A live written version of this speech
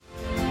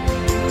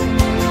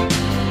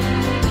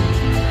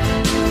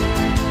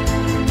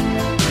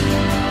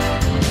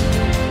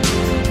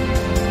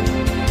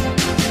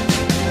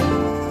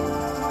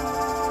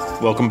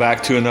Welcome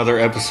back to another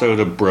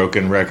episode of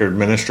Broken Record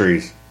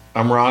Ministries.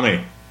 I'm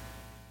Ronnie.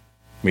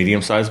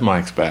 Medium-sized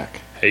Mike's back.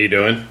 How you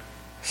doing?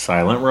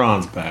 Silent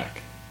Ron's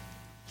back.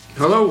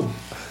 Hello.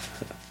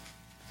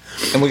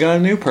 And we got a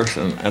new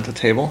person at the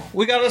table.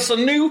 We got us a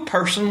new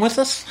person with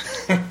us.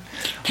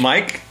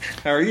 Mike,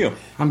 how are you?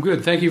 I'm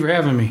good. Thank you for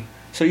having me.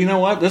 So you know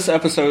what? This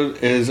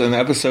episode is an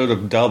episode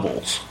of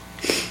doubles.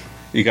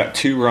 You got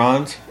two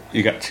Rons,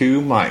 you got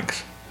two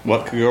Mikes.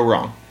 What could go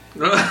wrong?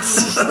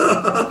 It's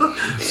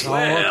all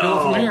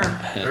uphill from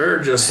here.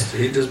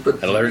 He just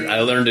put.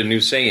 I learned a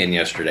new saying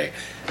yesterday.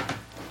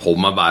 Hold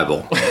my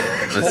Bible.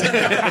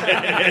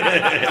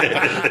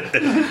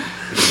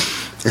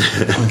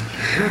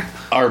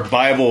 Our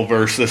Bible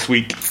verse this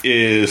week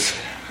is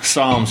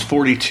Psalms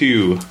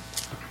 42,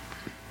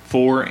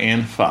 4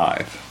 and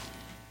 5.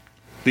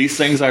 These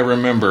things I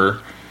remember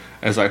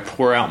as I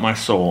pour out my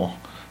soul,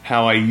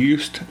 how I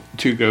used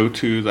to go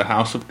to the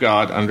house of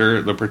God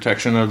under the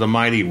protection of the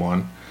Mighty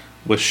One,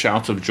 with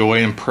shouts of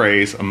joy and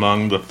praise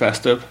among the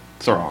festive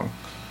throng.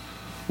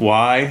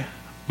 Why,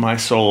 my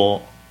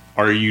soul,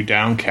 are you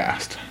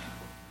downcast?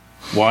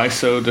 Why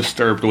so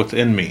disturbed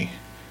within me?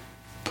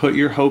 Put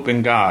your hope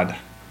in God,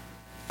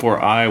 for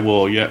I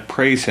will yet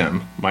praise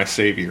him, my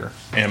Savior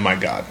and my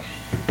God.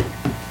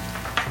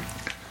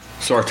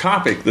 So our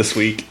topic this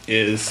week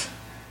is,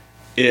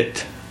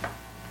 it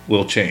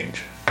will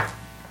change.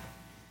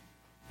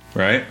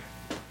 Right?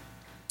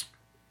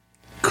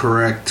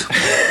 Correct.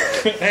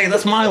 Hey,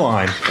 that's my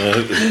line.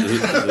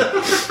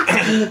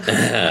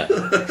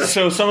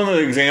 So some of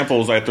the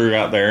examples I threw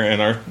out there in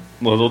our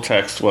little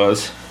text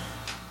was,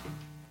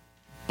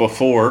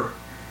 before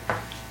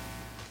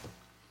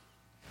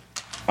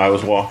I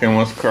was walking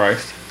with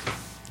Christ,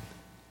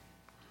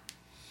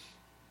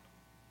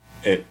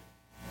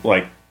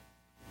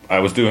 I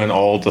was doing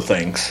all the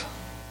things.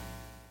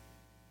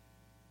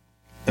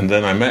 And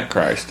then I met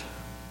Christ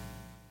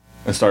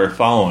and started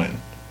following.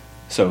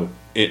 So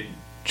it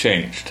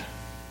changed.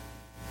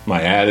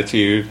 My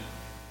attitude,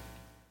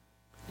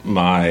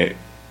 my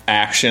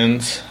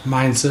actions,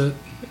 Mindset.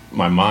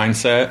 my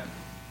mindset.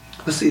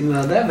 Well, see,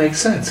 now that makes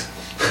sense.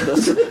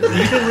 You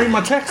didn't read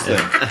my text then.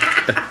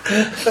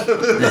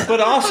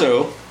 But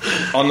also,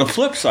 on the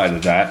flip side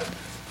of that,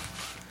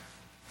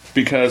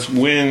 because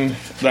when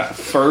that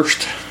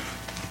first,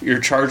 you're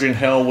charging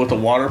hell with a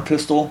water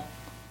pistol,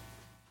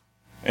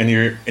 and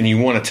you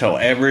want to tell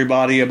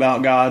everybody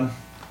about God,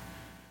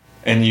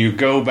 and you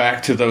go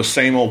back to those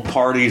same old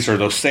parties or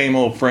those same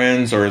old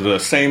friends or the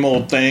same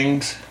old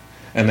things,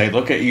 and they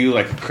look at you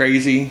like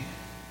crazy.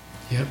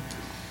 Yep.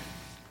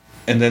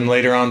 And then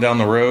later on down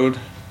the road,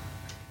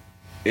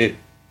 it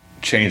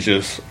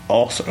changes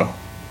also.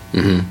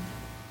 Mm-hmm.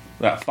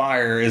 That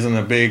fire isn't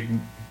a big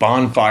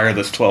bonfire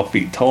that's 12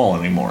 feet tall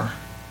anymore.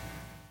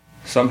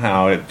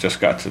 Somehow it just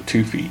got to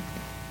 2 feet.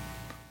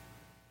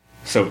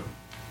 So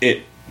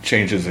it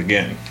changes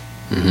again.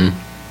 Mm-hmm.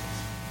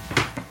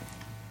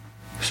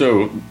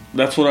 So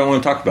that's what I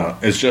want to talk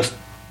about. It's just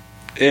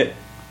it.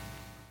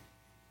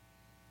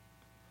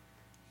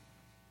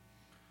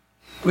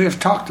 We have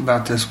talked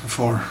about this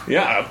before.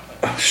 Yeah.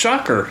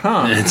 Shocker,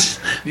 huh?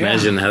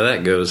 Imagine how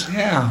that goes.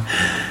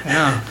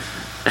 Yeah.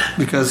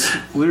 Because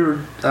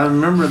I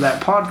remember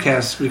that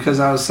podcast because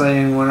I was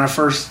saying when I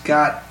first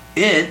got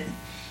it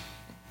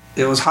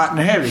was hot and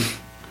heavy.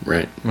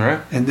 Right. Right.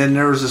 And then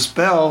there was a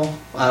spell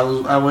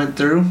I went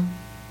through.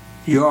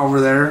 You all were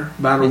there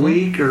about a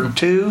week or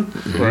two.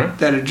 Right.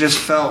 That it just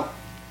felt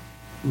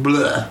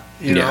blah,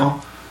 you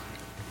know.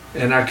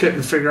 And I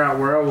couldn't figure out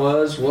where I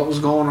was, what was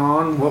going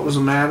on, what was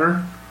the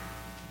matter.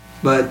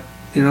 But,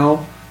 you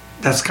know,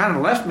 that's kind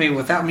of left me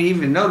without me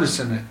even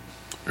noticing it.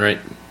 Right.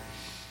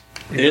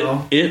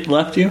 It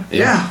left you?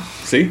 Yeah.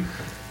 See?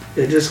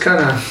 It just kind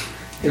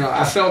of, you know,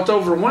 I felt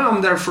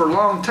overwhelmed there for a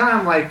long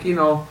time. Like, you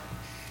know,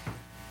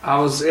 I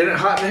was in it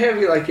hot and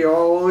heavy, like you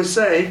all always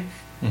say.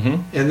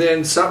 Mm-hmm. And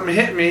then something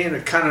hit me and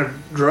it kind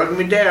of drug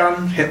me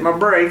down, hit my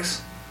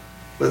brakes.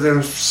 But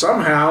then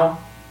somehow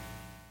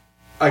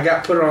I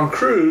got put on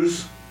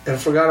cruise and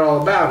forgot all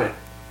about it.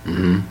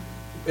 Mm-hmm.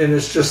 And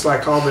it's just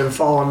like all been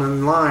falling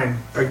in line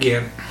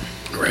again.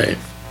 Right.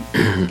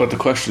 But the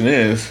question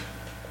is,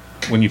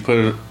 when you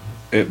put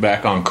it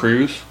back on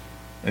cruise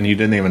and you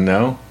didn't even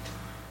know,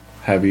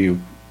 have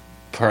you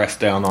pressed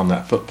down on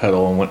that foot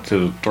pedal and went to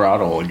the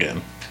throttle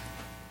again?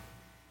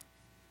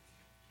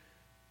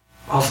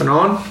 Off and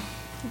on,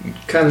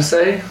 kind of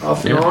say.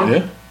 Off and on.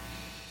 Yeah.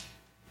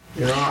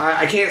 You know,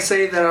 I can't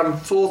say that I'm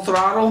full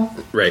throttle.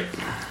 Right.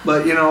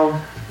 But, you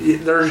know,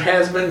 there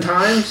has been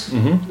times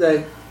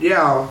that,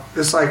 yeah,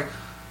 it's like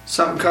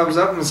something comes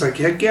up and it's like,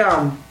 heck yeah,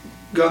 I'm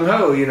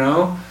gung-ho, you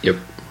know? Yep.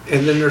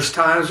 And then there's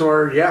times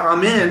where, yeah,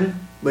 I'm in,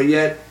 but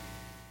yet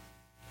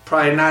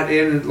probably not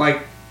in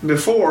like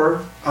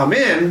before. I'm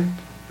in,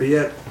 but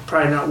yet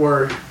probably not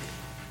where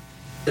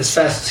as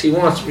fast as he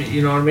wants me,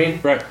 you know what I mean?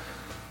 Right.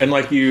 And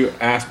like you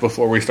asked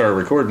before we started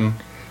recording,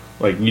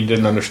 like you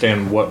didn't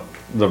understand what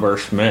the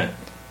verse meant.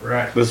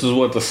 Right. This is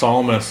what the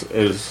psalmist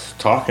is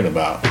talking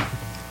about.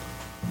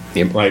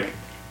 Yep. Like,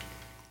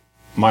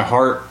 my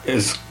heart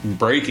is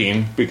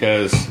breaking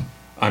because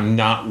I'm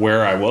not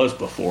where I was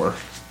before.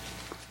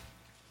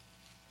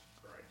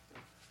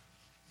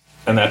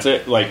 And that's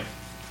it. Like,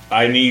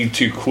 I need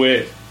to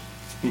quit.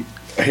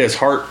 His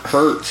heart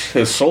hurts.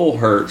 His soul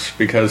hurts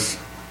because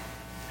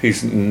he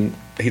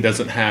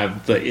doesn't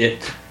have the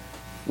it,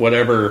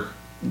 whatever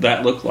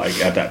that looked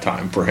like at that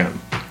time for him.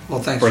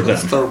 Well, thanks for the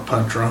throat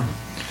punch, Ron.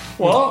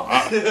 Well,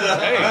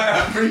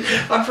 I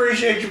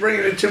appreciate you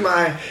bringing it to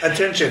my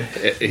attention.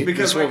 Because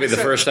this won't be the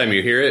first time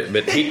you hear it,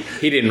 but he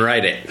didn't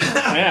write it.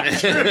 Yeah,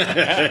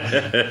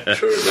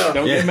 true enough.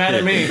 Don't get mad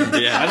at me.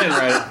 Yeah, I didn't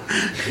write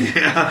it.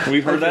 Yeah.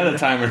 We've heard that a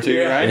time or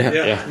two, right?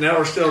 Yeah. Now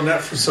we're stealing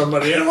that from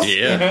somebody else.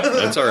 Yeah,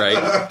 that's all right.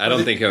 I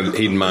don't think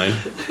he'd mind.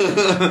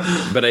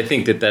 But I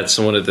think that's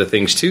one of the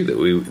things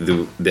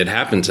too that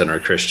happens in our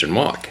Christian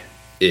walk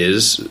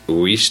is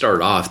we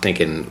start off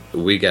thinking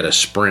we got to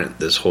sprint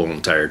this whole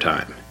entire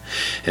time.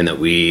 And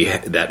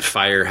that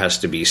fire has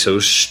to be so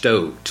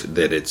stoked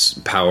that it's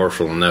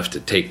powerful enough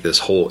to take this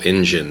whole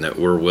engine that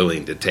we're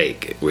willing to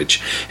take,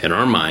 which in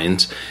our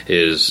minds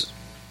is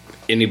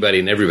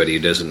anybody and everybody who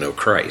doesn't know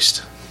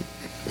Christ.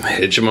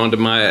 Hitch them onto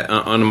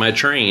my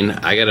train.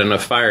 I got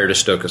enough fire to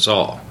stoke us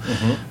all.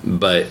 Mm-hmm.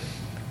 But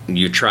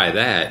you try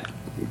that,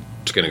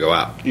 it's going to go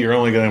out. You're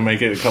only going to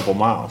make it a couple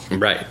miles.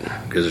 Right,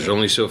 because there's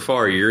only so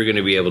far you're going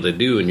to be able to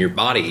do, and your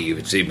body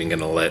is even going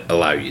to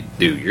allow you to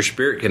do. Your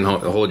spirit can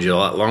hold you a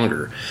lot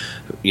longer,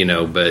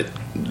 but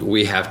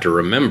we have to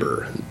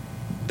remember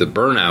the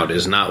burnout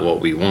is not what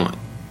we want.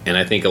 And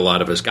I think a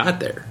lot of us got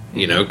there,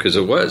 because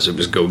it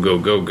was go, go,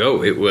 go,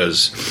 go. It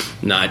was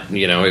not,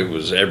 it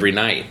was every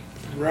night.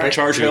 Right.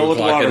 Charge hell with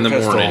water in the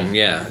pistol. Morning.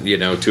 Yeah,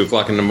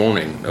 2:00 in the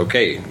morning.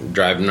 Okay,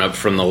 driving up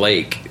from the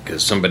lake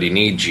because somebody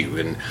needs you,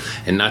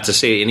 and not to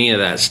say any of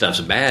that stuff's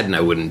bad, and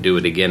I wouldn't do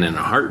it again in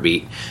a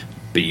heartbeat.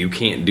 But you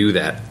can't do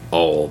that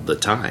all the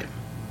time.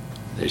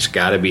 There's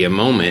got to be a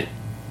moment,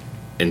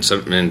 and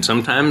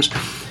sometimes,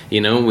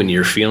 when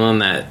you're feeling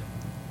that,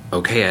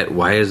 okay,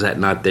 why is that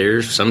not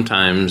there?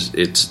 Sometimes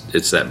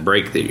it's that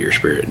break that your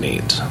spirit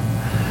needs.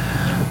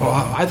 Well,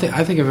 I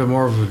think of it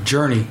more of a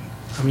journey.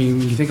 I mean,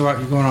 when you think about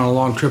you're going on a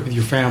long trip with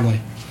your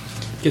family,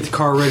 get the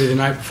car ready the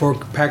night before,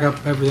 pack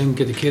up everything,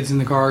 get the kids in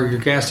the car, you're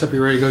gassed up,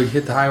 you're ready to go, you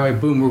hit the highway,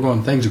 boom, we're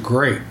going, things are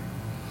great.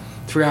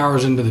 3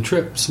 hours into the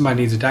trip,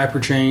 somebody needs a diaper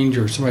change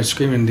or somebody's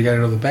screaming they got to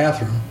go to the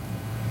bathroom.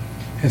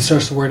 And it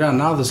starts to wear down.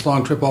 Now this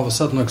long trip all of a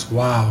sudden looks,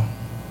 wow,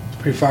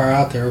 it's pretty far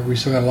out there. We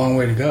still got a long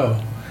way to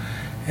go.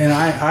 And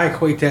I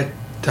equate that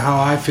to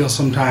how I feel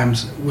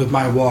sometimes with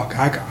my walk.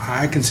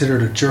 I consider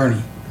it a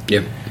journey.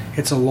 Yep.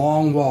 It's a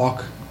long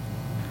walk.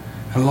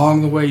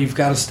 Along the way, you've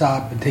got to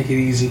stop and take it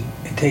easy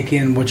and take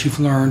in what you've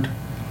learned,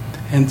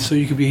 and so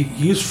you can be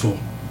useful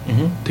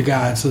to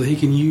God, so that He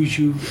can use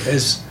you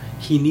as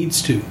He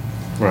needs to.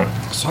 Right.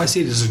 So I see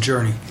it as a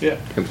journey. Yeah.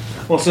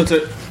 Well, since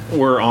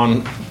we're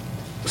on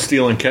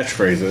stealing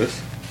catchphrases,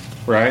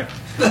 right?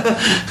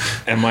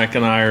 And Mike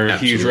and I are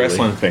huge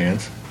wrestling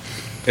fans.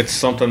 It's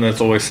something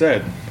that's always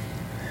said.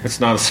 It's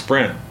not a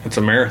sprint; it's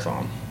a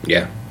marathon.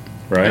 Yeah.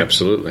 Right.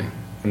 Absolutely.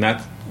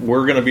 And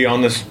we're going to be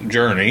on this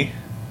journey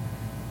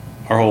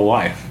our whole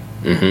life.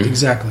 Mm-hmm.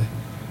 Exactly.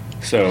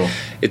 So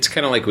it's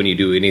kind of like when you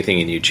do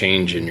anything and you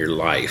change in your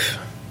life,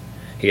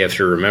 you have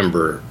to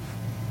remember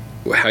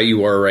how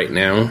you are right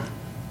now.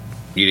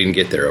 You didn't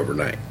get there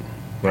overnight.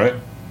 Right.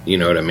 You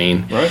know what I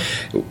mean? Right.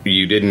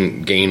 You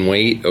didn't gain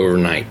weight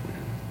overnight.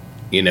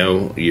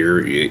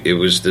 It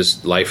was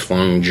this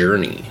lifelong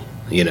journey.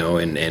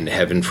 And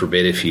heaven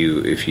forbid if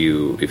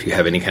you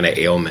have any kind of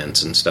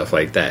ailments and stuff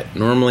like that.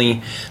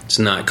 Normally, it's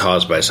not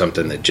caused by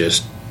something that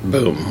just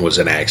boom was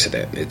an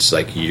accident. It's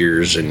like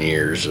years and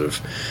years of,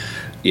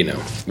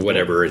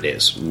 whatever it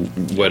is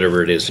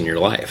in your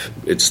life.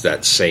 It's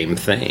that same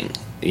thing,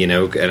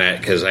 and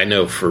because I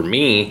know for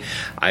me,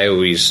 I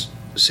always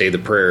say the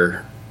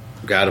prayer,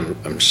 God,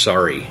 I'm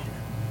sorry.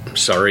 I'm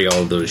sorry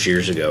all those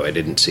years ago I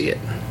didn't see it.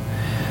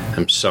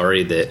 I'm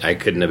sorry that I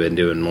couldn't have been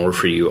doing more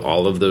for you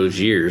all of those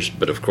years,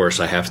 but of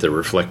course I have to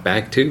reflect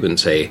back too and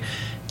say,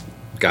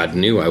 God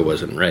knew I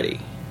wasn't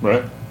ready.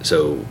 Right.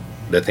 So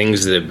the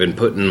things that have been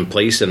put in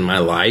place in my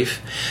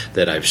life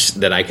that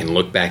I can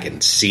look back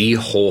and see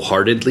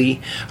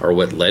wholeheartedly are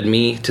what led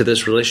me to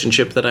this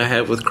relationship that I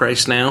have with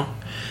Christ now,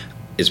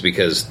 is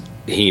because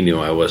He knew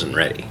I wasn't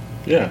ready.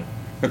 Yeah.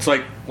 It's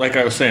like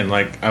I was saying,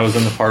 like I was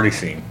in the party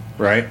scene,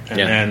 right? And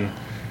then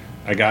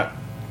I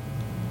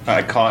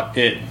caught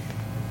it,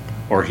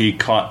 or he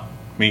caught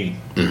me,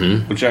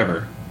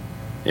 whichever.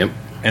 Yep.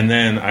 And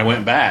then I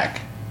went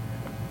back.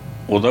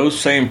 Well, those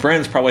same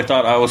friends probably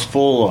thought I was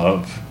full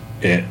of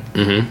it,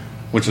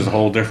 which is a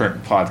whole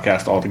different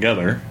podcast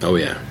altogether. Oh,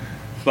 yeah.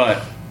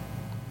 But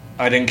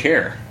I didn't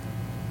care,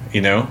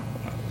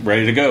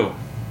 ready to go.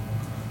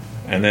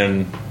 And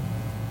then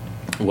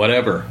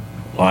whatever,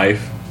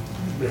 life,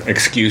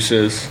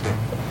 excuses,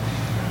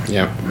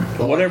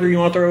 whatever you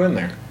want to throw in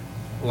there.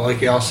 Well,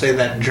 like y'all say,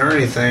 that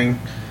journey thing,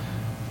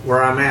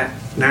 where I'm at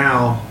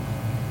now,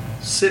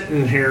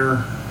 sitting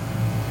here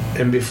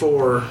and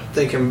before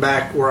thinking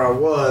back where I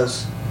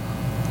was,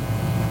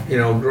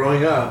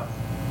 growing up,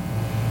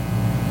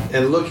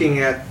 and looking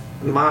at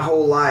my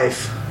whole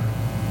life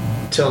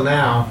till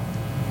now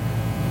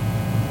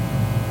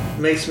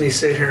makes me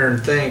sit here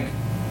and think,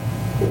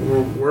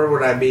 where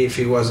would I be if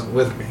he wasn't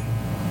with me?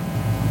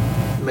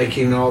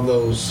 Making all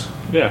those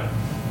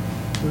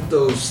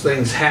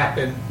things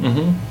happen.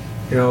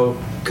 You know,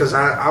 because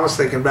I was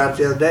thinking about it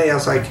the other day. I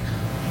was like,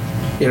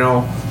 you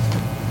know,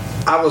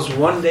 I was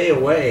one day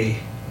away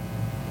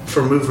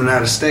from moving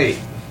out of state.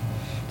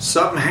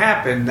 Something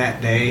happened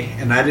that day,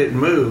 and I didn't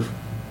move,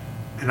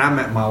 and I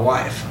met my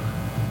wife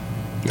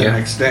the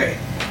next day.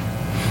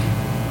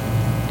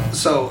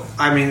 So,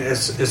 I mean,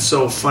 it's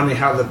so funny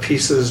how the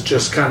pieces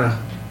just kind of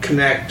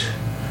connect,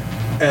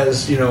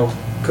 as, you know,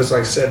 because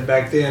like I said,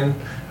 back then,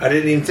 I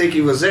didn't even think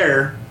he was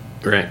there.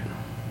 Right.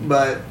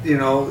 But, you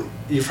know,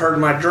 you've heard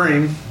my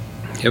dream.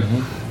 Yep.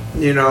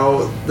 You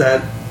know,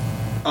 that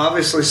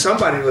obviously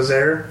somebody was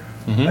there.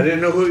 I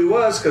didn't know who he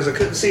was because I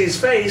couldn't see his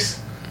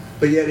face,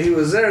 but yet he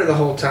was there the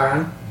whole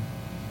time.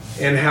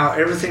 And how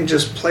everything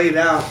just played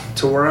out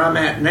to where I'm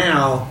at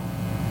now,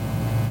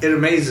 it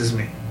amazes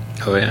me.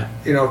 Oh, yeah.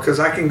 You know, because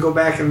I can go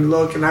back and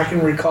look and I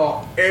can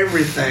recall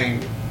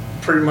everything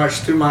pretty much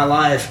through my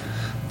life,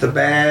 the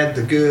bad,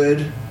 the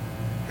good.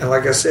 And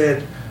like I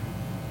said,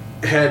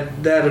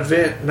 had that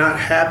event not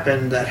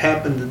happened that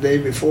happened the day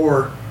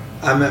before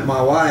I met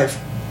my wife,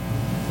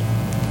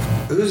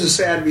 who's to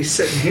say I'd be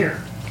sitting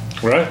here?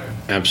 Right.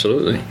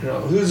 Absolutely. You know,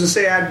 who's to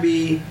say I'd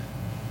be,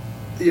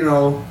 you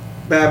know,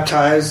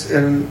 baptized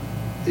and,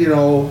 you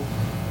know,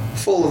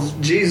 full of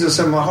Jesus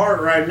in my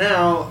heart right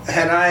now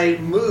had I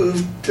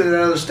moved to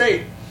the other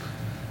state?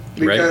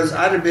 Because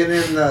I'd have been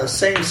in the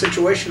same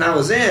situation I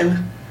was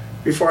in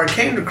before I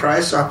came to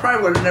Christ, so I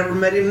probably would have never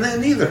met him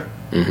then either.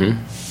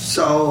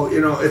 So,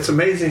 you know, it's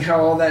amazing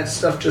how all that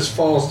stuff just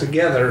falls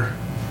together.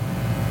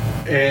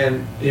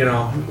 And, you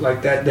know,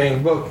 like that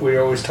dang book we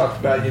always talked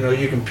about, you know,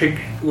 you can pick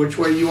which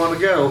way you want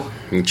to go.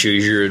 You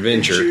choose your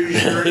adventure.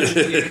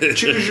 You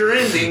choose your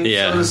ending,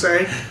 so to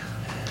say.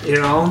 You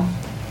know,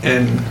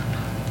 and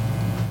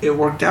it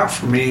worked out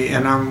for me,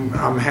 and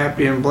I'm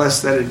happy and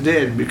blessed that it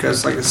did,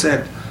 because, like I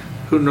said,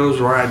 who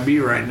knows where I'd be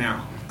right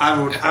now.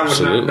 I would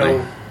not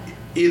know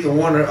either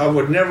one. I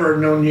would never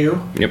have known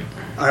you. Yep.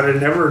 I'd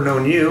have never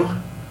known you,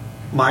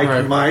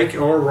 Mike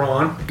or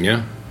Ron.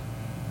 Yeah.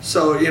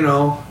 So, you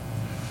know,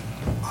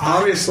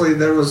 obviously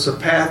there was a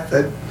path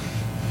that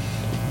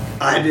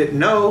I didn't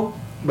know,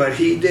 but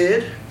he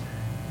did.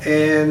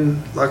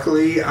 And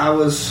luckily I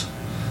was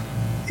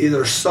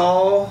either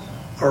saw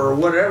or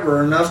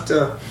whatever enough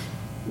to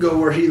go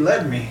where he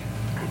led me.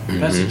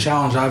 That's the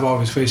challenge I've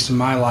always faced in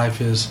my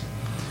life is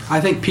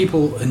I think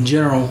people in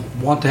general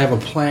want to have a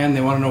plan.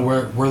 They want to know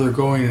where they're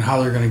going and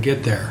how they're going to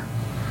get there.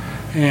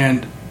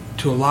 And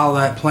to allow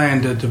that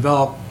plan to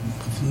develop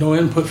with no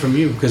input from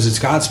you, because it's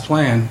God's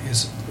plan,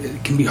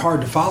 it can be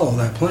hard to follow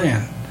that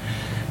plan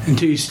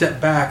until you step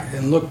back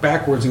and look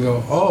backwards and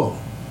go,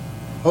 oh,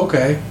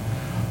 okay,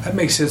 that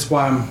makes sense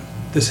why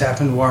this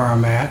happened, where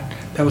I'm at.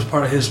 That was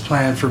part of his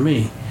plan for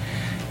me.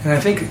 And I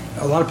think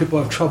a lot of people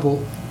have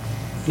trouble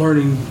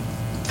learning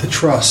to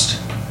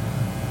trust.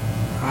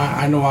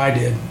 I know I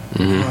did.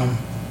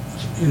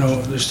 You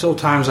know, there's still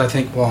times I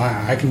think, well,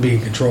 I can be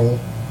in control.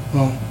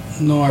 Well,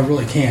 no, I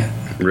really can't.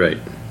 Right.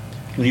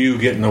 You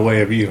get in the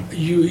way of you.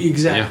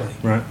 Exactly.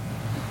 Yeah. Right.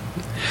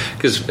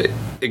 Because,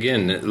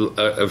 again,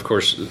 of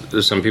course,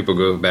 some people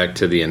go back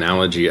to the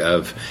analogy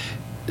of,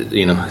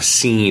 you know,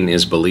 seeing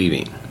is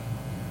believing.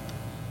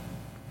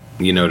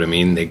 You know what I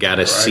mean? They got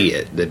to see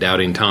it. The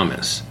doubting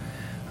Thomas.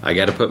 I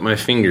got to put my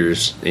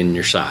fingers in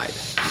your side.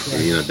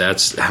 Right. You know,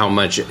 that's how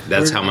much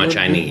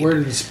I need. Where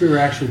did the spear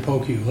actually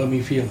poke you? Let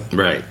me feel it.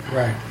 Right.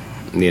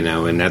 You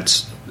know, and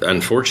that's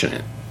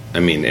unfortunate. I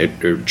mean,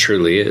 it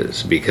truly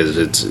is, because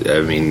it's.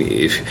 I mean,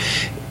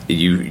 if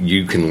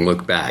you can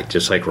look back,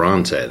 just like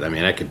Ron said. I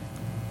mean, I could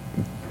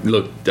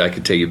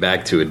take you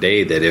back to a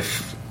day that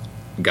if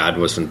God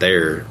wasn't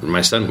there,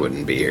 my son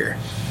wouldn't be here.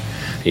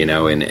 You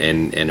know, and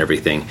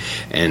everything,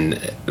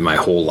 and my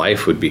whole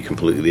life would be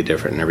completely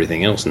different and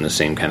everything else in the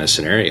same kind of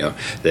scenario.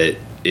 That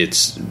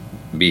it's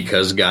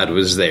because God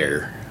was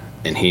there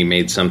and He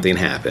made something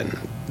happen.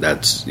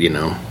 That's, you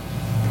know,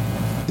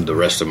 the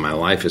rest of my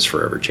life is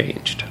forever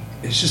changed.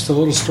 It's just the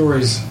little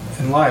stories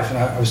in life, and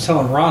I was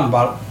telling Ron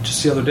about it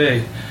just the other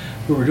day.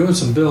 We were doing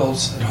some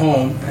bills at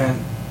home,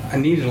 and I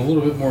needed a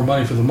little bit more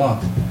money for the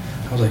month.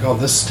 I was like, oh,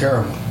 this is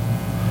terrible.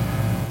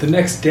 The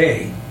next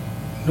day,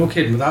 no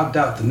kidding, without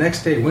doubt, the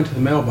next day went to the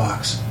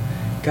mailbox,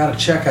 got a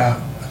check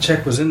out. A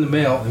check was in the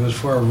mail. It was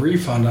for a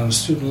refund on a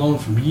student loan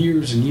from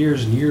years and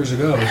years and years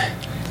ago.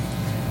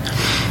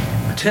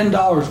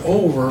 $10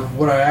 over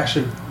what I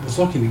actually was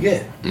looking to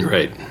get.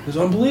 Right. It was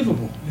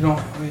unbelievable. You know,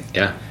 I mean,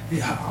 yeah.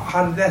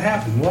 How did that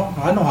happen? Well,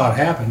 I know how it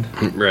happened.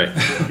 Right.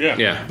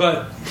 Yeah.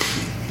 But,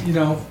 you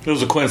know, it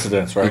was a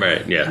coincidence, right?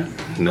 Right, yeah.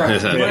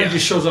 Right. Money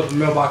just shows up in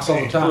the mailbox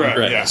all the time.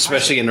 Right. Yeah.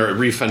 Especially in a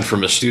refund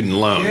from a student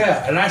loan.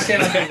 Yeah, and I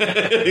stand up and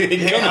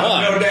Come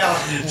on. no doubt.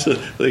 So,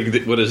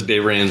 like, what does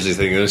Dave Ramsey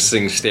think? Those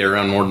things stay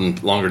around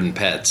longer than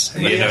pets.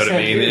 You know what I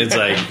mean? It's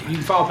like you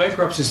can file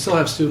bankruptcy and still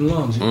have student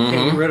loans. You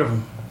can't get rid of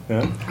them.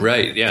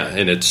 Right, yeah,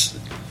 and it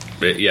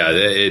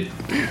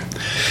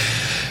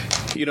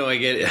I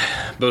get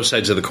both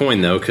sides of the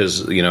coin, though,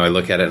 because, I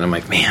look at it and I'm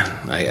like,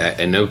 man,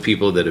 I know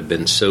people that have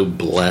been so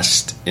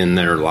blessed in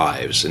their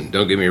lives. And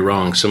don't get me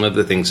wrong, some of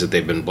the things that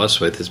they've been blessed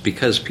with is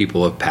because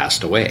people have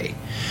passed away.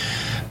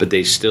 But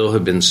they still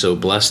have been so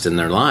blessed in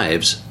their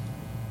lives,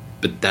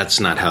 but that's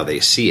not how they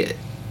see it.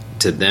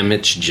 To them,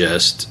 it's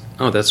just,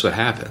 that's what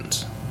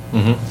happens.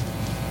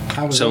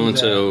 Mm-hmm.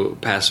 So-and-so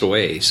passed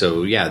away,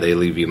 so, yeah, they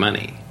leave you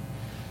money.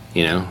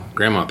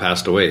 Grandma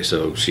passed away,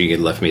 so she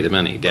left me the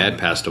money. Dad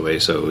passed away,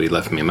 so he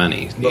left me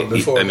money. But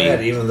before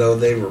that, even though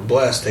they were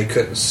blessed, they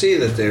couldn't see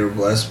that they were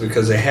blessed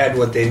because they had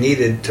what they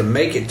needed to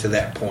make it to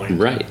that point.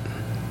 Right.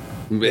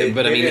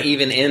 But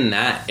even in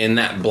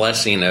that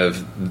blessing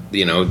of,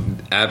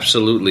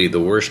 absolutely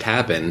the worst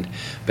happened,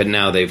 but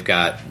now they've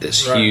got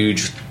this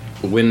huge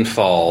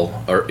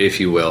windfall, or if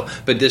you will,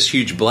 but this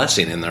huge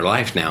blessing in their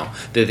life now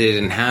that they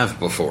didn't have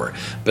before.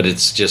 But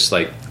it's just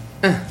like,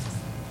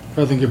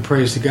 rather than give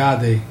praise to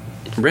God, they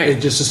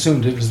just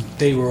assumed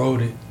they were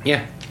owed it.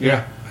 Yeah,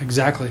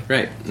 exactly.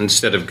 Right.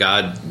 Instead of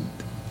God,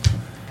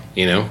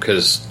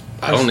 because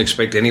I don't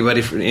expect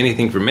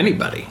anything from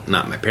anybody.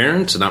 Not my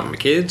parents, not my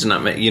kids,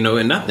 not my,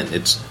 and nothing.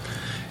 It's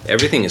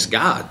everything is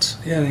God's.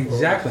 Yeah,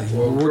 exactly.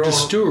 We're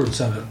just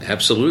stewards of it.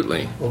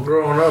 Absolutely. Well,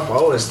 growing up, I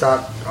always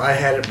thought I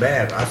had it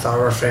bad. I thought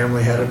our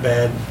family had it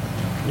bad.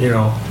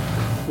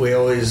 We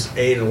always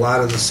ate a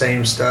lot of the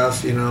same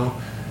stuff.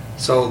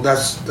 So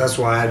that's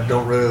why I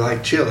don't really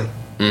like chili.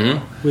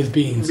 Mm-hmm. With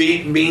beans.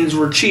 Beans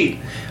were cheap.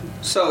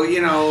 So, we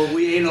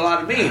ate a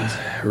lot of beans.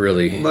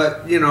 Really?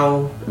 But,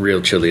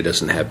 real chili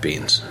doesn't have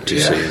beans,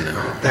 just so you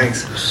know.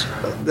 Thanks.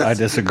 I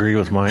disagree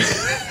with Mike.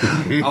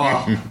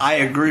 I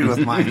agree with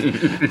Mike.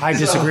 I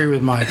disagree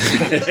with Mike.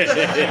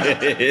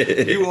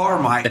 You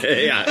are Mike.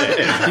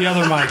 Yeah. The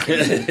other Mike.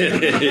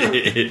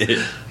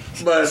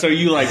 But so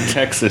you like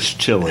Texas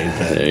chili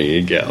then. There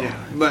you go. Yeah,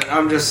 but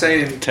I'm just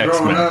saying, Tex-Mex.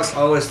 growing up,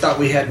 I always thought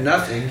we had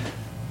nothing.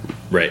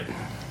 Right.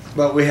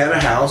 But we had a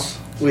house,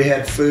 we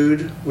had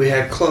food, we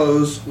had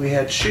clothes, we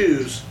had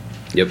shoes.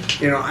 Yep.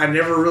 I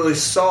never really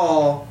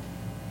saw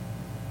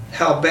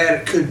how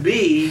bad it could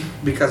be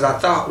because I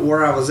thought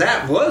where I was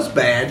at was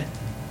bad,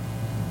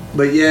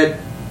 but yet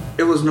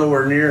it was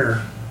nowhere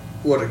near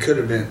what it could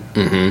have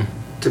been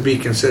to be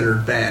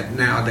considered bad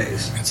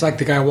nowadays. It's like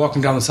the guy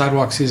walking down the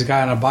sidewalk sees a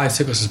guy on a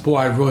bicycle, says, boy,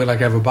 I'd really like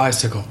to have a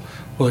bicycle.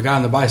 Well, the guy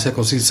on the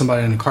bicycle sees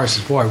somebody in the car,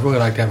 says, boy, I'd really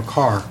like to have a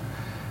car.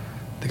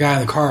 The guy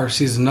in the car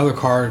sees another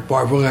car, boy,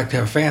 I'd really like to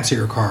have a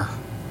fancier car.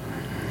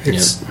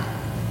 It's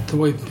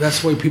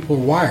that's the way people are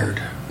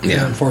wired. Yeah.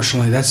 And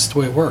unfortunately, that's the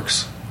way it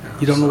works.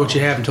 You don't know what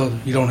you have until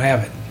you don't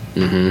have it.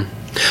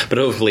 Mm-hmm. But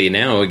hopefully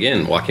now,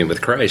 again, walking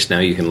with Christ, now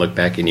you can look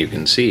back and you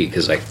can see,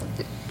 because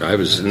I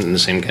was in the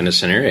same kind of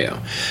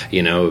scenario,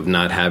 of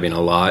not having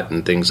a lot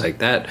and things like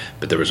that,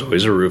 but there was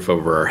always a roof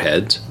over our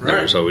heads. Right.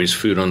 There was always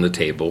food on the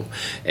table,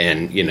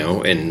 and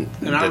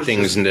the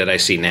things that I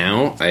see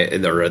now,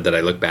 that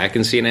I look back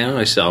and see now,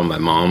 I saw my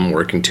mom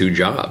working 2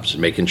 jobs,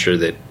 making sure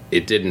that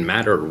it didn't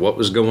matter what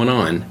was going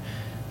on,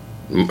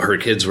 her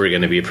kids were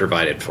going to be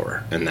provided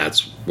for, and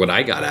that's what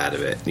I got out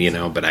of it,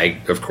 but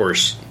I, of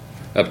course,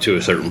 up to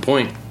a certain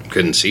point,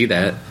 couldn't see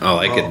that. All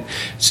I could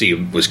see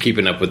was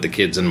keeping up with the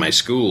kids in my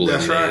school.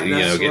 That's right.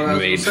 Getting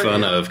made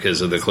fun of because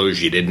of the clothes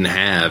you didn't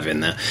have.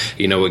 And,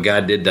 what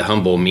God did to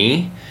humble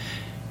me,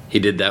 He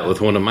did that with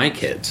one of my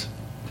kids.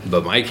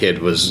 But my kid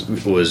was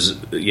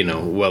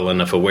well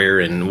enough aware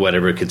and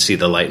whatever could see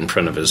the light in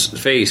front of his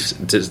face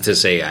to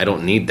say, I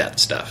don't need that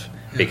stuff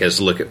because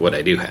look at what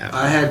I do have.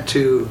 I had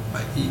to,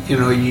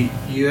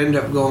 you end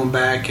up going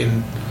back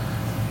and,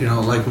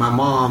 like my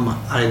mom,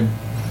 I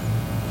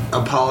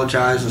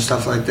apologize and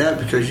stuff like that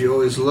because you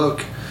always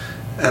look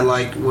at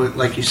like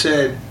you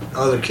said,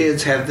 other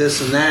kids have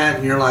this and that,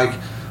 and you're like,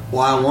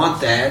 well, I want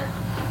that.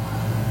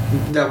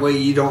 That way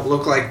you don't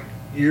look like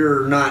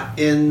you're not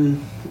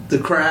in the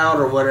crowd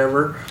or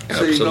whatever.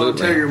 So Absolutely. you go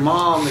tell your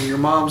mom, and your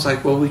mom's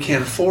like, well, we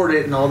can't afford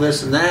it and all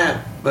this and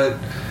that.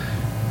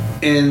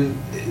 And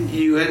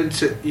you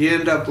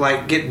end up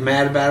like getting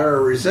mad about it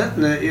or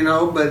resenting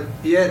it, but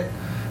yet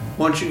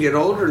once you get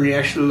older and you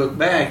actually look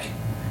back,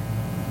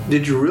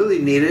 did you really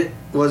need it?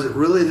 Was it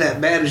really that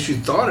bad as you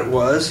thought it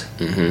was?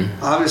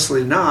 Mm-hmm.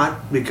 Obviously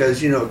not,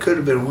 because it could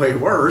have been way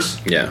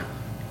worse. Yeah.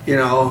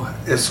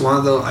 It's one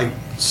of those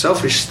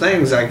selfish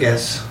things, I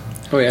guess.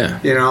 Oh yeah.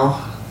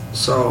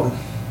 So,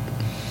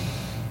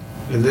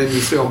 and then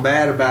you feel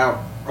bad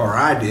about, or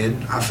I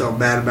did. I felt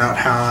bad about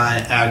how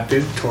I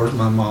acted towards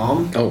my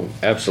mom. Oh,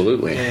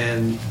 absolutely.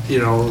 And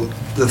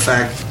the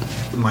fact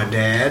my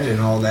dad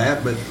and all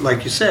that. But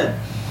like you said,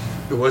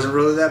 it wasn't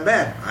really that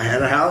bad. I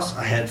had a house.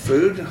 I had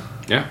food.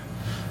 Yeah.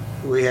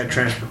 We had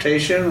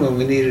transportation when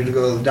we needed to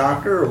go to the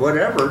doctor or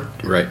whatever.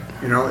 Right.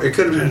 It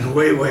could have been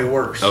way, way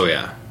worse. Oh,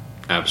 yeah.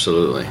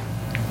 Absolutely.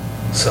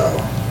 So.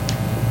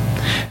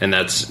 And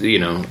that's,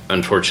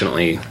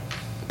 unfortunately,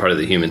 part of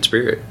the human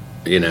spirit,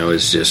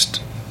 is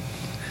just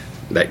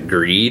that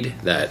greed,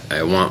 that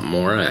I want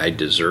more, I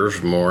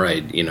deserve more,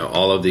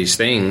 all of these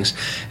things.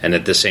 And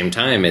at the same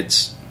time,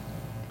 it's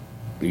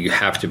you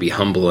have to be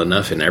humble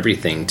enough in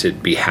everything to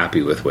be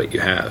happy with what you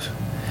have.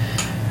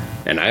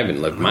 And I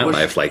haven't lived my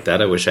life like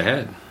that. I wish I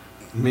had.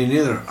 Me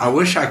neither. I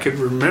wish I could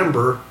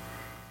remember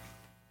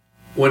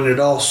when it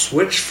all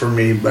switched for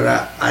me, but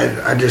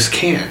I just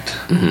can't.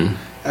 Mm-hmm.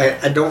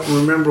 I don't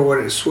remember when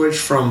it switched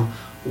from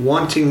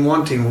wanting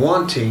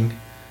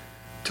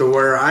to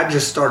where I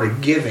just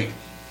started giving.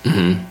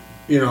 Mm-hmm.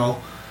 You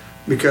know,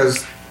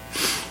 because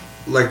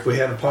like we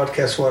had a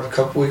podcast, a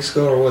couple weeks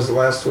ago, or was it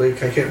last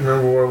week? I can't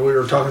remember, where we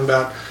were talking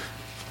about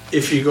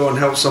if you go and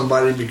help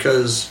somebody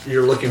because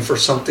you're looking for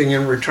something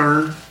in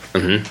return,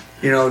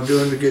 Mm-hmm. you know,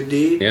 doing the good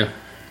deed. Yeah.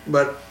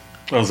 But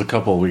That was a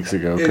couple of weeks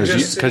ago It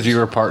just because you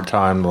were part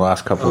time the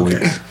last couple of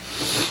Okay.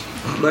 weeks.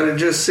 But it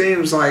just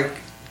seems like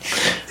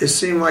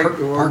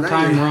well, Part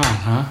time now Ron,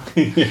 huh?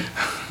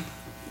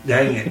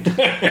 dang it.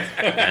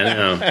 I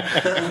know.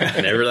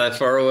 Never that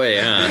far away,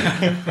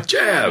 huh?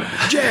 Jab.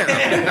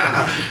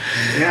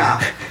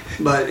 Yeah.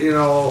 But, you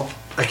know,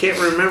 I can't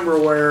remember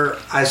where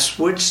I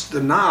switched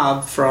the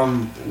knob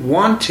from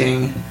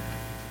wanting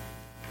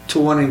to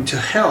wanting to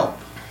help.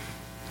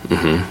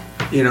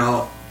 Mm-hmm. You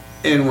know,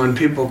 and when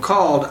people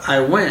called, I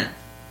went,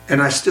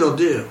 and I still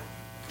do.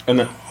 And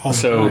then,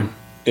 so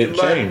it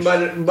changed.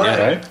 But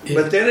right?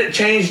 then it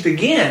changed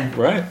again.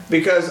 Right.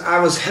 Because I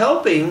was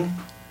helping,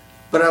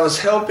 but I was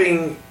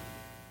helping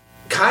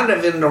kind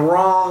of in the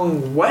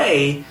wrong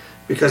way,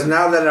 because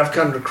now that I've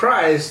come to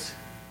Christ,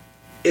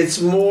 it's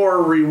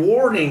more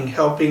rewarding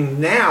helping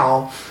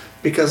now,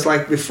 because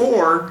like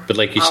before, But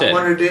like you I said,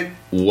 wanted it.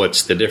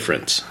 what's the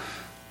difference?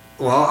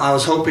 Well, I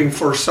was hoping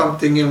for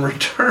something in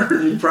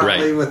return,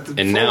 probably Right. with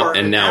the And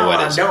before, now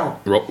what is I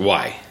don't.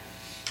 Why?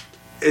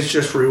 It's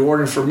just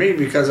rewarding for me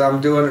because I'm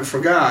doing it for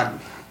God.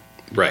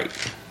 Right.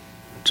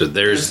 So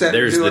there's Instead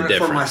of the doing it for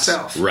difference.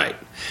 myself. Right.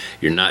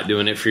 You're not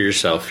doing it for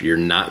yourself. You're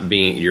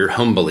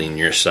humbling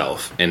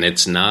yourself. And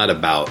it's not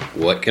about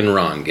what can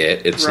Ron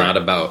get. It's Right. not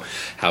about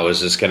how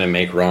is this going to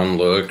make Ron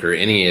look or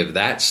any of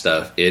that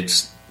stuff.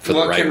 It's for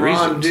What the right can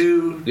reasons. Ron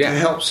do Yeah. to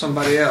help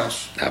somebody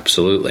else?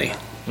 Absolutely.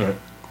 Right.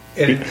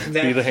 And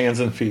Be the hands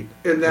and feet.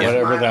 and that's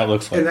Whatever that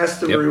looks like. And that's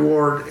the Yep.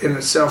 reward in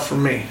itself for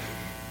me.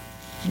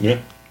 Yeah.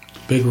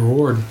 Big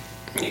reward.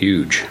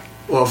 Huge.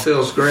 Well, it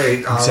feels great.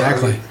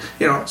 Exactly.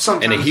 You know,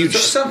 sometimes And a huge-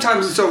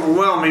 sometimes it's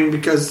overwhelming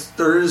because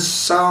there is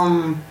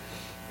some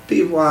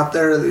people out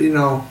there that, you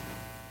know,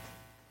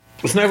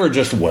 It's never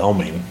just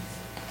whelming.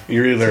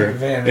 You're Take either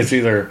advantage. it's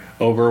either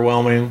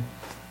overwhelming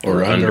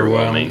or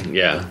underwhelming.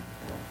 Yeah.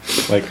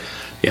 Like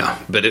Yeah.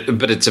 But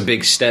it's a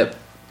big step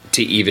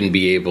to even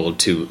be able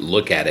to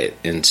look at it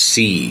and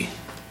see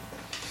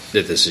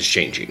that this is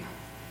changing.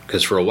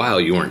 Because for a while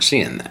you weren't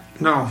seeing that.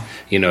 no.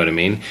 You know what I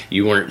mean?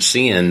 You weren't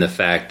seeing the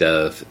fact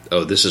of,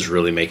 oh, this is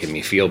really making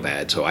me feel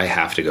bad, so I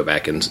have to go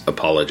back and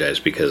apologize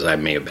because I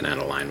may have been out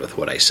of line with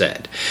what I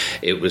said.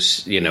 It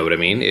was, you know what I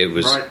mean? It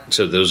was, Right.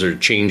 So those are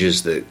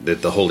changes that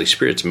the Holy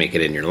Spirit's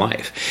making in your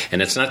life.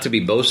 And it's not to be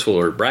boastful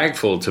or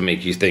bragful to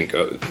make you think,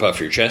 oh, puff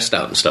your chest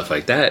out and stuff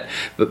like that,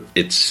 but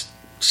it's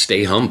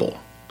stay humble.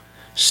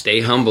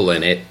 Stay humble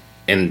in it,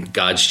 and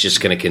God's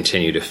just going to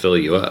continue to fill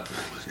you up.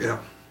 Yeah.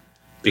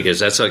 Because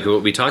that's like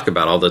what we talk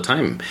about all the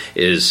time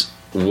is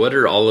what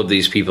are all of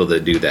these people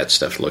that do that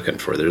stuff looking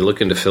for? They're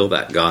looking to fill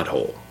that God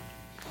hole.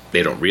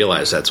 They don't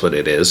realize that's what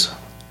it is.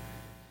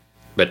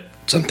 But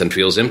something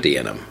feels empty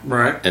in them.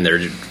 Right. And they're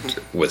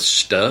with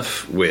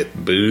stuff, with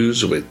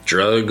booze, with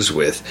drugs,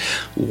 with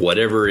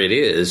whatever it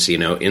is, you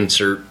know,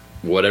 insert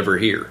whatever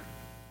here.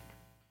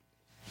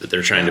 That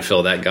they're trying to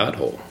fill that God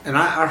hole. And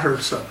I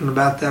heard something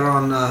about that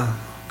on,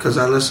 because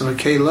I listen to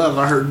K-Love.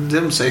 I heard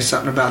them say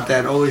something about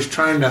that, always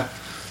trying to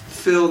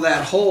fill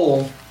that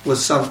hole with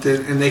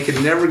something, and they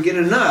could never get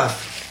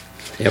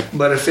enough. Yep.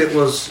 But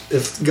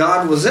if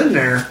God was in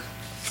there,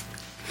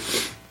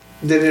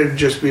 then it'd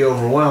just be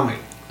overwhelming.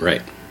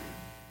 Right.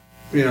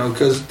 You know,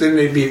 because then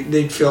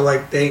they'd feel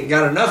like they ain't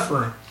got enough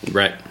for him.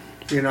 Right.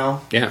 You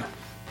know. Yeah.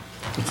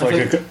 it's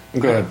like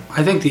go ahead.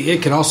 I think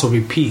it can also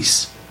be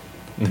peace.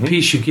 The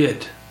peace you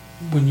get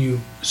when you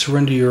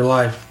surrender your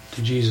life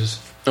to Jesus.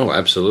 Oh,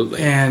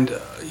 absolutely. And,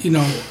 you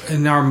know,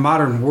 in our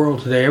modern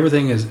world today,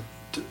 everything is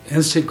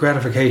instant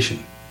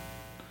gratification.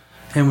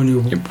 And when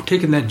you're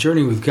taking that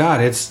journey with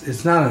God,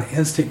 it's not an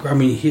instant. I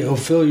mean, He'll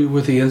fill you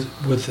with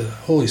the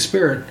Holy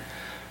Spirit,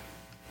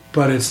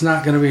 but it's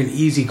not going to be an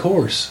easy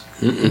course.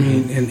 I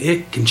mean, and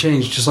it can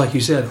change, just like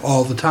you said,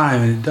 all the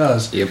time, and it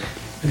does. Yep.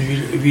 And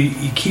if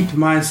you keep the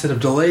mindset of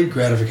delayed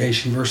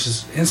gratification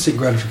versus instant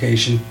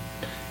gratification,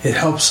 it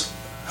helps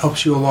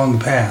you along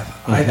the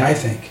path. I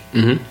think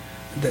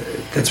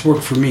that's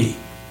worked for me.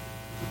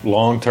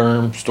 Long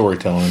term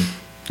storytelling.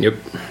 Yep.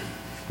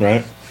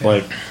 Right?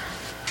 Like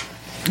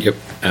Yep,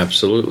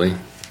 absolutely.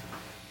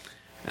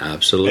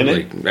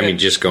 Absolutely. And I mean,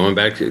 just going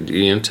back to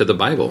the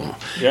Bible,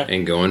 Yeah.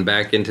 and going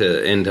back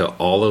into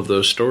all of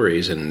those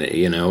stories, and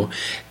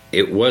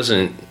it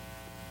wasn't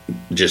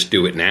just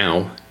do it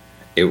now.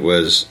 It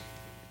was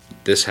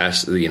this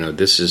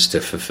is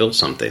to fulfill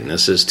something.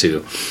 This is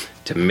to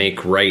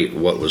make right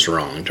what was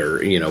wronged, or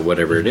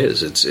whatever it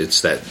is.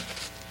 It's that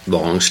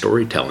long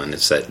storytelling.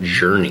 It's that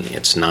journey.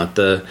 It's not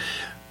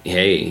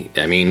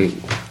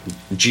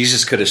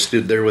Jesus could have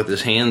stood there with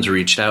his hands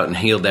reached out and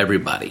healed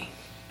everybody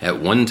at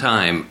one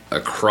time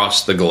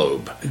across the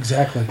globe.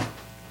 Exactly.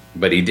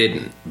 But he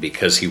didn't,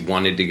 because he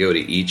wanted to go to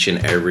each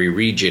and every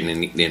region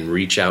and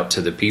reach out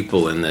to the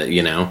people and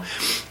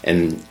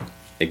and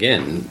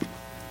again,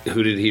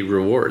 who did he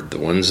reward? The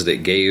ones that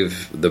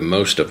gave the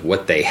most of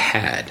what they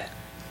had.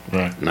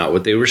 Right. Not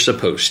what they were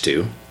supposed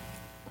to.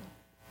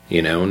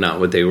 Not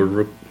what they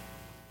were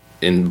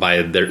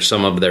by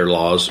some of their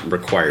laws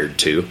required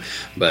to,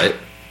 but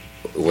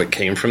what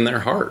came from their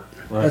heart.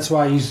 Right. That's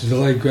why I use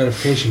delayed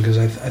gratification, because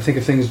I think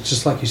of things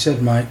just like you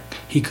said, Mike.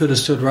 He could have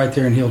stood right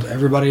there and healed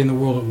everybody in the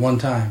world at one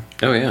time.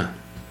 Oh, yeah.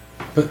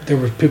 But there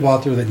were people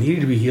out there that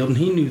needed to be healed, and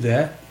he knew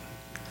that.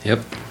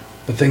 Yep.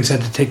 But things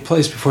had to take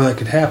place before that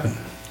could happen.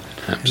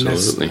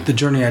 Absolutely. And that's the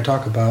journey I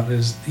talk about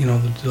is,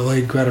 the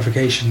delayed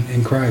gratification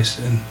in Christ.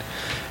 And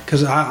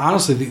because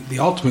honestly, the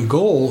ultimate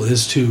goal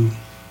is to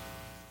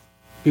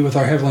be with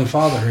our Heavenly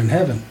Father in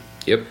heaven.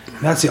 Yep.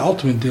 And that's the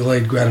ultimate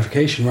delayed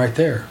gratification right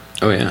there.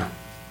 Oh, yeah.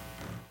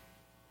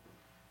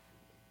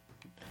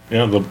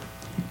 The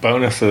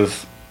bonus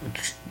is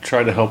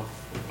try to help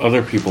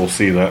other people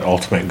see that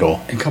ultimate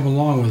goal. And come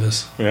along with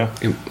us. Yeah.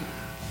 Yep.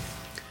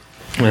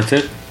 That's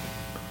it.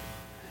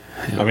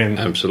 I mean,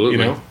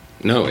 absolutely.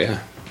 No,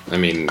 yeah. I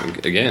mean,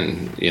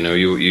 again,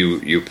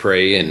 you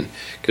pray, and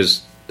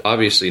because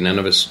obviously none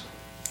of us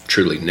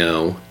truly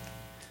know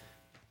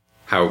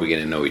how are we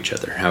going to know each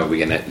other. How are we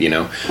going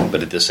to,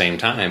 but at the same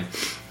time,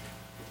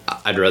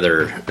 I'd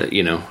rather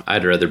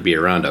be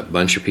around a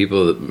bunch of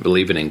people that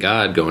believing in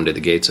God going to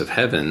the gates of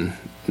heaven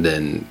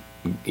than,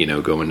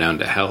 going down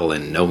to hell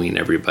and knowing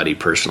everybody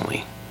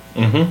personally.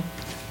 Mm-hmm.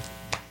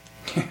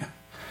 Yeah.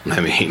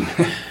 I mean,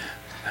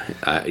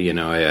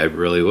 I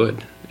really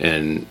would.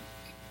 And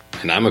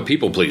I'm a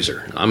people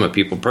pleaser. I'm a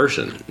people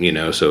person,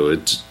 so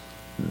it's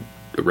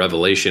a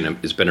revelation.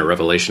 It's been a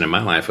revelation in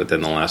my life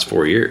within the last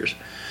 4 years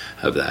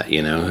of that,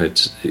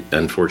 it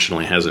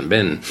unfortunately hasn't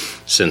been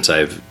since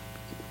I've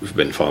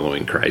been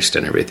following Christ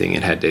and everything.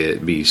 It had to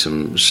be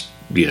some,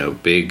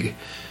 big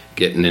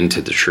getting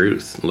into the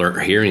truth,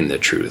 hearing the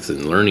truth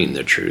and learning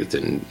the truth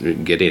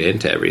and getting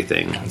into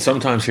everything. And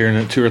sometimes hearing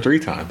it 2 or 3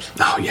 times.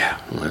 Oh, yeah.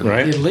 Well,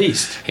 right? At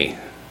least. Hey.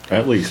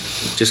 At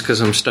least. Just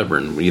because I'm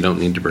stubborn, you don't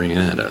need to bring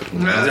that up.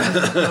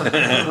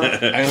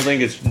 I don't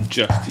think it's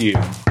just you.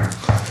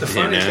 The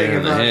funny thing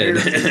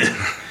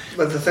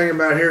about the thing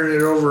about hearing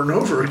it over and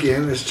over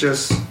again is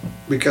just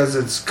because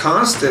it's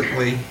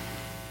constantly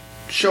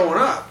showing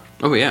up.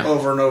 Oh, yeah.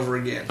 Over and over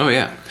again. Oh,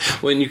 yeah.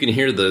 Well, and you can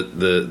hear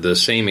the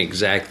same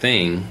exact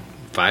thing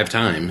 5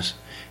 times,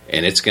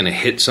 and it's going to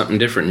hit something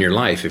different in your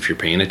life if you're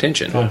paying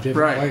attention.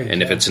 Right.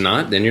 And if it's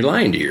not, then you're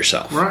lying to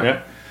yourself.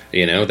 Right.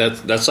 Yeah.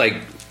 That's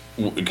like,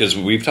 because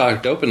we've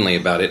talked openly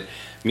about it,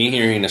 me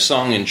hearing a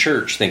song in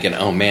church thinking,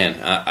 oh,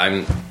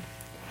 man,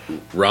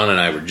 Ron and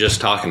I were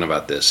just talking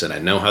about this, and I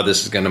know how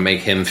this is going to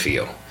make him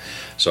feel.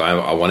 So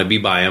I want to be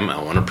by him.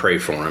 I want to pray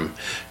for him.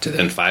 To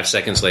then 5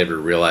 seconds later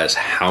realize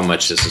how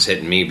much this is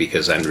hitting me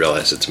because I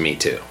realize it's me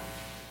too.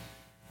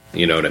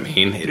 You know what I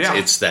mean?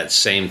 It's that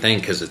same thing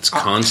because it's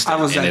constant.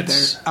 I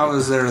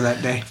was there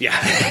that day. Yeah,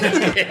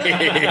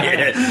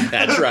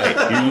 that's right.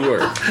 You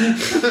were.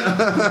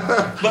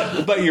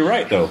 But you're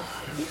right though.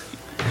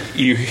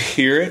 You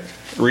hear it,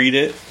 read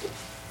it,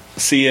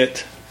 see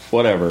it,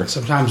 whatever.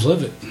 Sometimes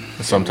live it.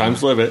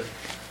 Sometimes live it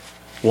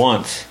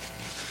once.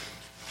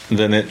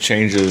 Then it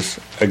changes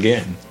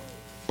again.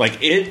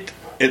 Like it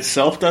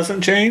itself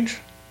doesn't change,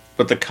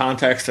 but the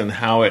context and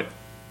how it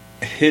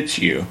hits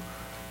you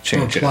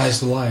changes. Or applies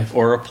to life.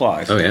 Or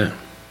applies. Oh, yeah.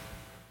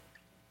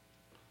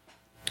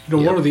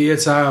 One of the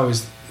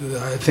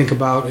I think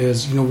about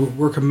is,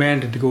 we're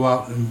commanded to go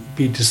out and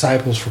be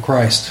disciples for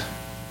Christ.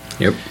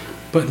 Yep.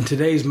 But in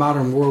today's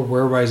modern world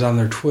where everybody's on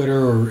their Twitter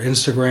or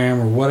Instagram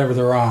or whatever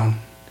they're on,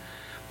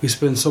 we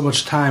spend so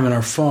much time in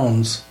our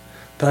phones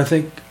that I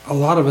think a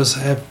lot of us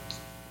have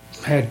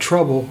had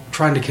trouble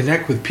trying to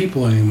connect with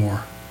people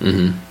anymore.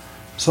 Mm-hmm.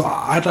 So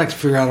I'd like to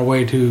figure out a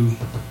way to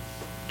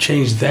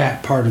change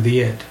that part of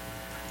the it.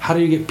 How do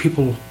you get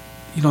people,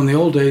 in the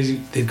old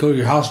days, they'd go to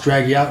your house,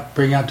 drag you out,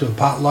 bring you out to a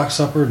potluck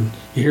supper, and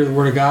you hear the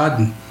Word of God,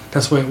 and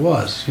that's the way it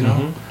was,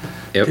 Yep.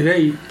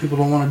 Today, people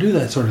don't want to do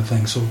that sort of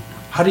thing. So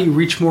how do you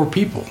reach more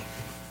people?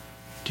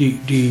 Do you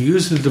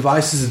use the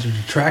devices that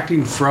are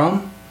detracting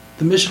from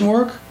the mission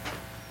work?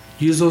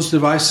 Use those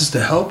devices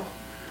to help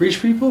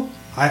reach people?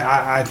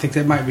 I think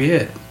that might be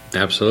it.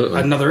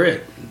 Absolutely. Another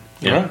it.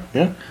 Yeah.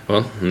 Yeah.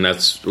 Well, and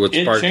that's what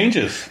it sparked.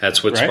 Changes.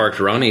 That's what sparked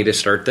Ronnie to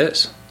start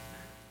this.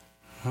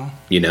 Huh?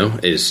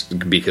 Is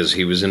because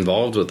he was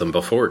involved with them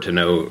before to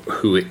know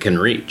who it can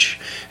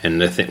reach, and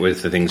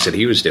with the things that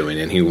he was doing,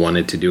 and he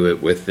wanted to do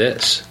it with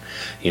this.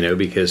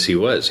 Because he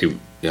was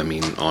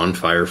on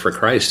fire for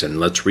Christ, and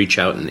let's reach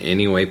out in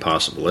any way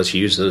possible. Let's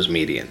use those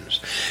mediums.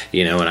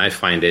 And I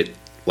find it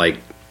like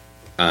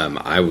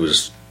I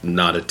was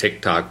not a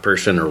TikTok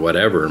person or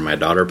whatever. My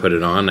daughter put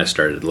it on. I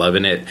started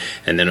loving it.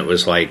 And then it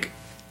was like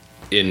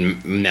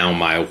in now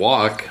my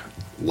walk,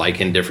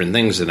 liking different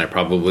things than I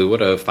probably would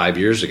have 5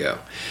 years ago,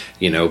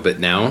 but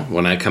now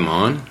when I come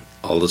on,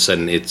 all of a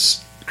sudden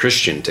it's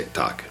Christian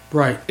TikTok.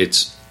 Right.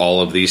 It's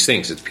all of these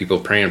things. It's people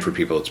praying for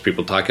people. It's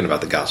people talking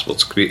about the gospel.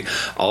 It's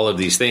all of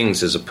these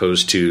things, as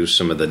opposed to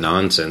some of the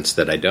nonsense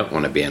that I don't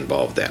want to be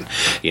involved in,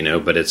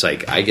 but it's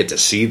like I get to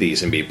see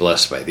these and be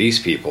blessed by these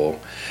people,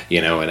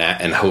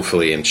 and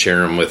hopefully and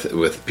share them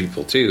with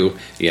people too,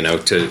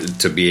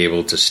 to be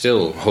able to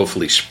still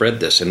hopefully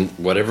spread this in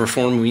whatever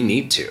form we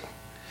need to.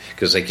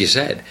 Because like you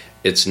said,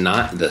 it's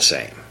not the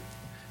same.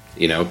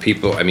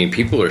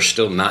 People are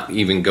still not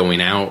even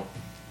going out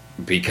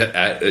because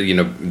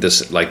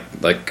this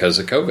because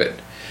of COVID,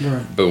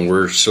 right. But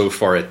we're so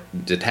far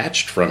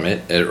detached from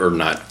it, or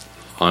not.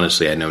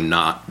 Honestly, I know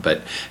not,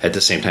 but at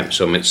the same time,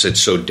 so it's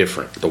so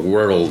different. The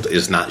world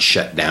is not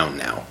shut down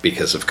now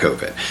because of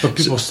COVID, but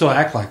people still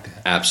act like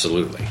that.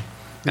 Absolutely.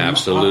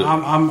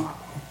 I'm a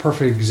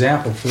perfect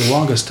example. For the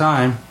longest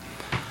time,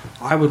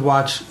 I would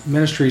watch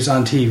ministries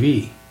on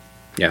TV,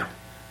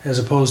 as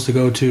opposed to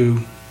go to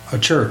a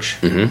church.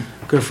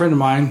 Mm-hmm. A good friend of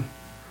mine,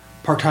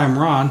 part-time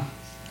Ron.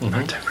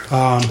 Has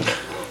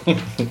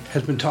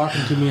been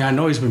talking to me. I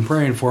know he's been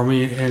praying for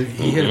me, and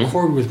he hit a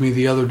chord with me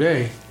the other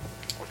day.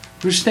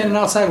 We were standing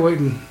outside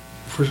waiting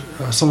for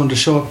someone to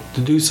show up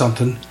to do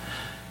something,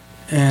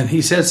 and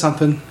he said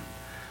something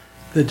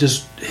that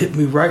just hit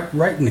me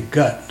right in the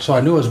gut. So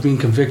I knew I was being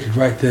convicted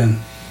right then,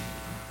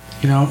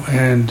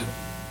 and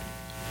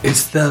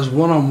it's those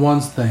one-on-one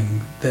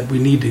thing that we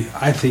need to,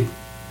 I think,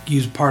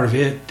 use part of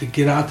it to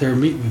get out there and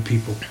meet with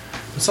people.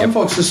 But some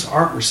folks just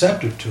aren't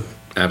receptive to it.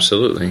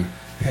 Absolutely.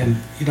 And,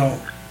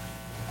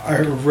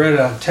 I read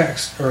a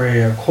text or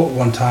a quote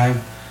one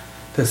time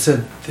that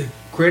said the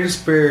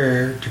greatest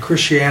barrier to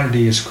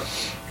Christianity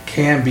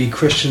can be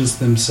Christians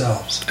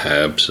themselves.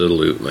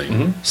 Absolutely.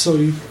 Mm-hmm. So,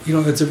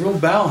 it's a real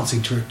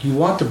balancing trick. You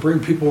want to bring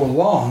people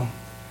along,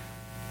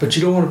 but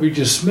you don't want to be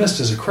dismissed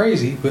as a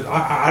crazy. But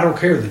I don't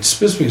care. They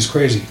dismiss me as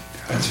crazy.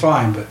 That's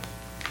fine, but...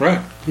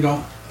 Right.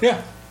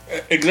 Yeah,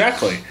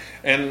 exactly.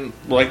 And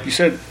like you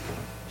said,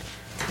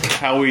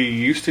 how we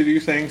used to do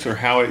things or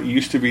how it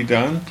used to be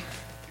done,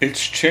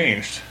 it's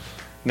changed.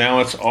 Now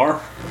it's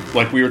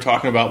like we were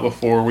talking about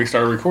before we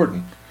started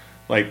recording.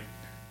 Like,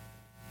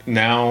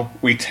 now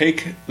we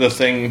take the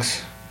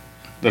things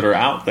that are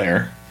out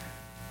there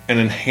and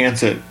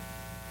enhance it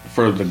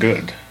for the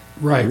good.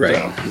 Right.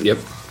 So, yep.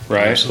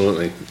 Right?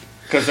 Absolutely.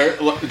 Because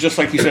just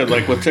like you said,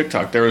 like with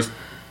TikTok, there was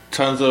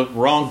tons of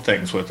wrong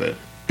things with it.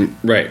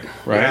 Right.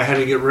 Right. I had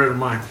to get rid of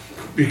mine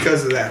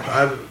because of that.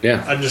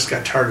 I just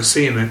got tired of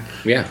seeing it.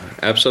 Yeah,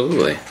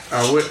 absolutely.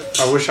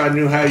 I wish I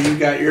knew how you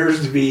got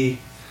yours to be.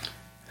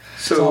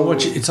 So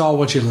it's all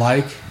what you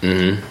like.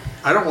 Mm-hmm.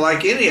 I don't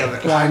like any of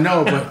it. Well, I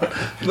know,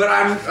 but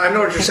I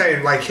know what you're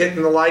saying. Like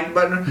hitting the like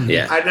button.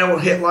 Yeah. I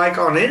don't hit like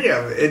on any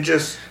of it. It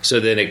just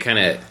so then it kind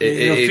of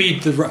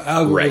feed the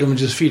algorithm and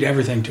just feed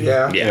everything to you.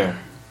 Yeah.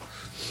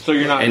 So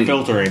you're not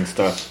filtering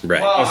stuff,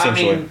 right? Well,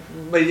 essentially.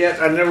 But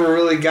yet I never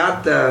really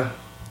got the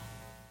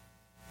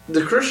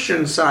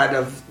Christian side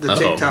of the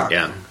TikTok.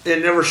 Yeah.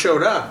 It never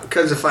showed up,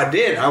 because if I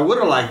did, I would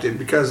have liked it,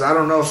 because I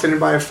don't know if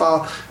anybody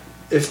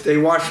if they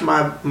watch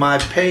my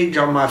page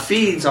on my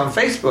feeds on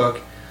Facebook,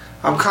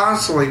 I'm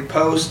constantly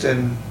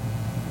posting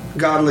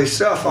godly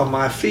stuff on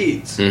my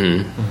feeds.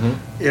 Mm-hmm.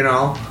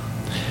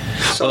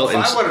 Mm-hmm. So if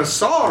I would have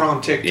saw it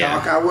on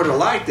TikTok, I would have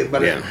liked it,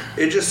 but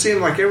it just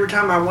seemed like every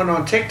time I went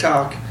on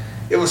TikTok,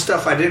 it was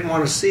stuff I didn't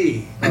want to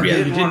see. Or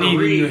didn't even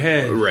read in your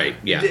head. Right,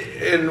 yeah.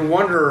 And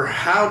wonder,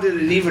 how did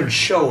it even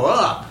show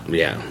up?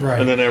 Yeah. Right.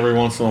 And then every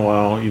once in a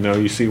while,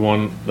 you see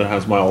one that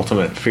has my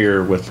ultimate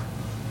fear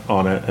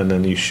on it, and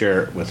then you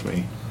share it with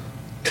me.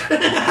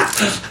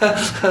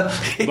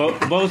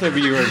 Both of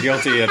you are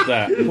guilty at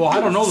that. Well,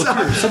 I don't know the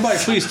fear. Somebody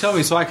please tell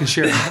me so I can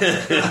share it.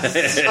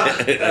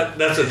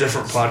 That's a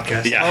different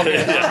podcast. Yeah. All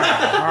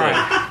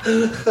right.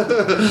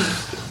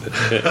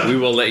 We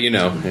will let you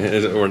know.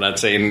 We're not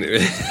saying,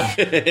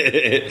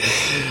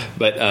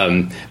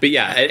 but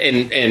yeah,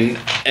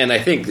 and I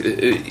think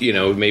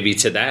maybe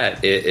to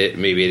that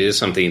maybe it is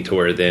something to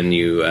where then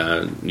you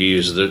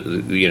use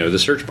the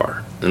search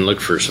bar and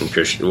look for some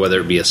Christian, whether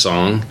it be a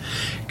song.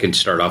 Can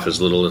start off as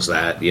little as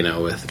that,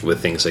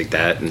 with things like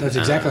that. And, that's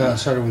exactly how it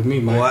started with me,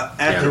 Mike. Well,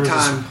 there was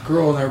this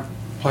girl there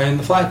playing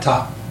the flat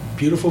top,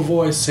 beautiful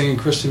voice, singing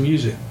Christian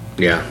music.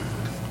 Yeah.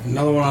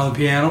 Another one on the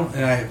piano,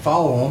 and I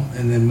follow them,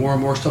 and then more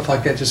and more stuff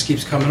like that just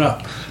keeps coming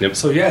up. Yep.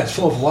 So yeah, it's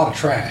full of a lot of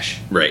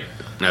trash. Right.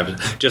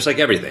 Just like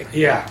everything.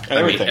 Yeah.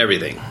 Everything.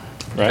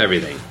 Right.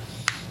 Everything.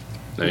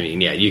 I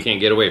mean, yeah, you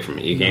can't get away from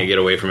it. You can't get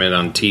away from it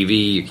on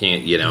TV. You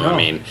can't, No. I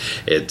mean,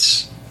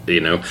 it's,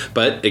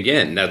 but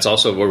again, that's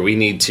also where we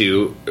need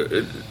to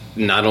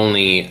not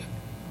only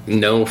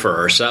know for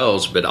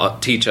ourselves,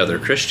 but teach other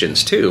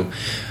Christians too.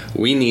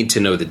 We need to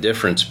know the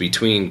difference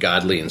between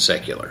godly and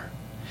secular.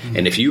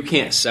 And if you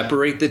can't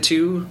separate the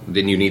two,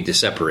 then you need to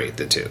separate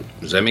the two.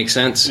 Does that make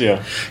sense?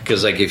 Yeah.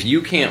 Because, if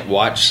you can't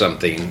watch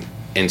something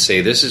and say,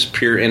 this is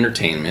pure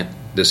entertainment,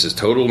 this is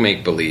total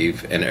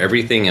make-believe, and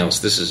everything else,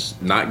 this is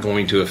not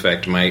going to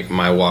affect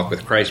my walk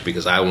with Christ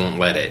because I won't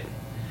let it,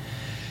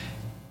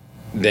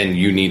 then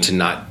you need to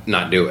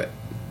not do it.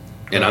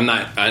 And I'm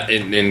not,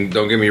 and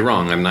don't get me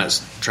wrong, I'm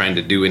not trying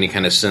to do any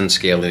kind of sin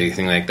scale or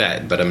anything like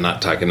that. But I'm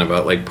not talking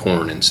about like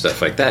porn and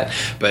stuff like that.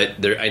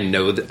 But I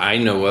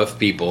know of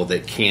people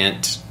that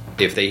can't,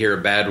 if they hear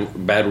a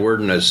bad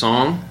word in a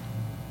song,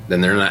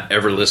 then they're not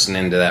ever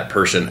listening to that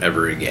person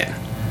ever again.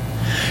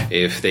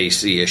 If they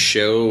see a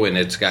show and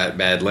it's got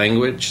bad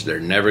language, they're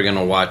never going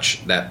to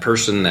watch that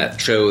person,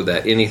 that show,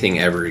 that anything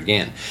ever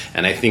again.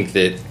 And I think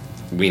that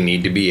we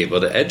need to be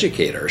able to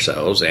educate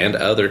ourselves and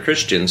other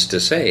Christians to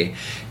say,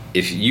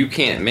 if you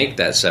can't make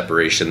that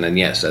separation, then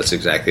yes, that's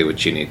exactly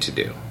what you need to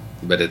do.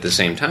 But at the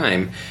same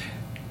time,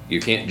 you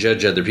can't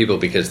judge other people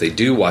because they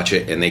do watch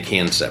it and they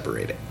can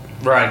separate it.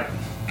 Right.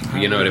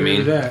 You know what I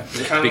mean?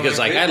 Because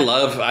like I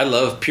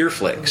love Pure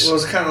Flix. Well,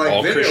 it's kind of like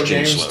all video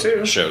Christian games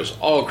too. Shows,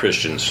 all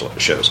Christian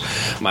shows.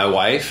 My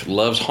wife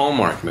loves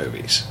Hallmark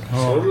movies.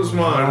 So does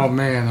mine. Oh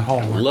man,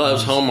 Hallmark.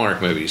 Loves Hallmark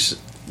movies.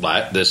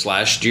 This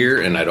last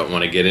year, and I don't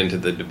want to get into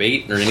the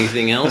debate or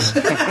anything else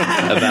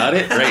about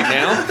it right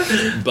now,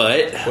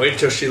 but wait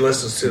till she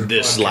listens to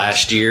this podcast.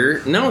 Last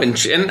year. No, and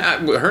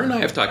her and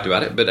I have talked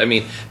about it, but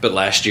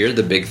last year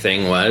the big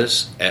thing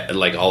was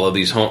like a lot of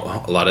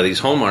these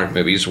Hallmark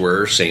movies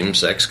were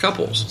same-sex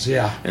couples,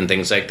 and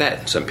things like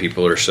that. Some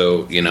people are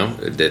so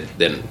that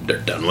then they're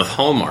done with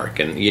Hallmark,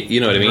 and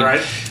you know what I mean,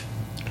 right?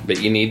 But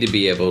you need to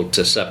be able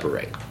to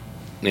separate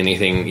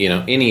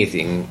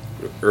anything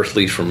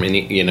earthly from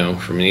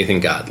anything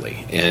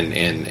godly,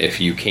 and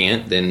if you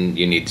can't, then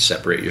you need to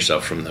separate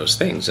yourself from those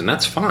things, and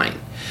that's fine.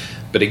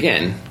 But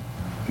again,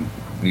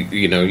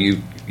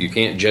 you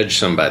can't judge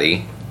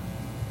somebody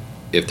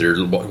if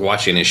they're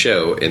watching a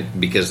show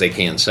because they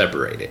can't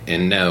separate it.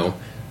 And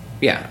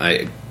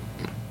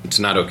it's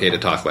not okay to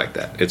talk like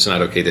that. It's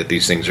not okay that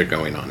these things are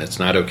going on. It's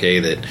not okay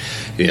that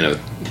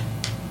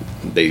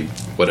they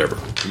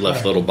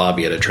left little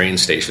Bobby at a train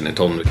station and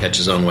told him to catch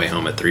his own way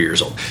home at 3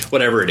 years old.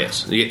 Whatever it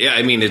is.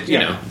 I mean,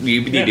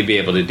 you need to be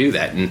able to do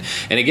that. And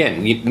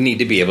again, you need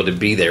to be able to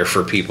be there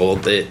for people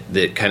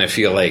that kind of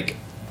feel like,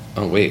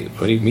 oh, wait,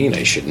 what do you mean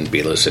I shouldn't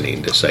be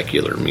listening to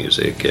secular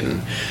music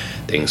and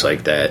things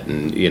like that?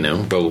 And,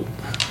 well,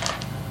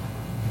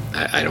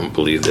 I don't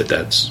believe that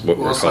that's what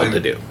we're called to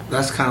do.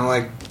 That's kind of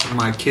like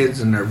my kids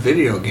and their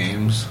video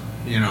games,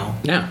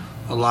 Yeah.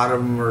 A lot of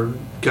them are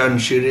gun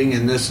shooting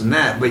and this and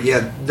that, but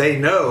yet they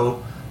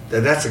know that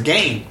that's a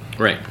game.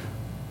 Right.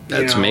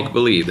 That's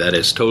make-believe. That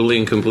is totally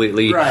and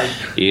completely... Right.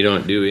 You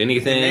don't do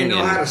anything... And they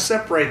know how to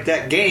separate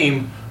that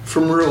game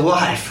from real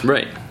life.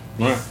 Right.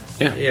 Right.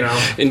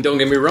 Yeah. And don't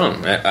get me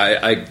wrong.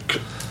 I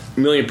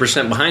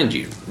 1,000,000% behind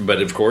you.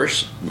 But of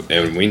course,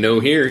 and we know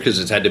here, because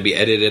it's had to be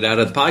edited out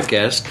of the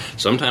podcast,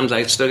 sometimes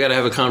I still got to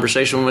have a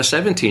conversation with a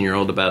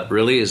 17-year-old about,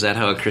 really, is that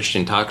how a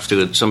Christian talks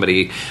to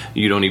somebody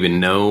you don't even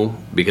know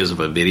because of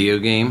a video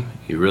game?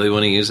 You really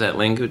want to use that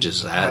language?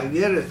 Is that... I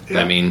get it.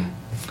 Yeah. I mean...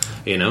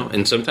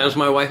 and sometimes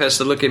my wife has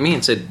to look at me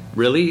and said,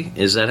 "Really?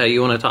 Is that how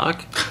you want to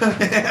talk?"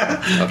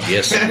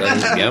 Yes.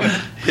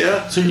 Yeah.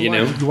 Yeah. So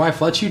your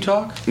wife lets you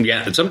talk?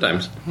 Yeah,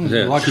 sometimes.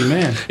 Yeah. Lucky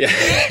man. Yeah.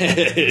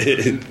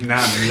 Nah,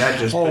 that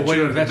just Oh,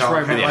 wait, that's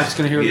right. My wife's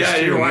going to hear this. Yeah,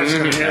 your wife's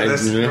going to hear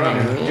this. Yeah.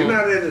 Right. Do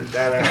not edit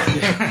that out.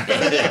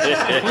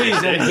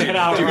 Please edit that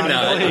out.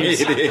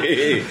 Please.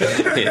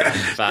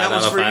 $5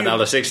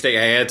 $6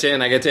 I had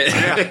 10. I get 10.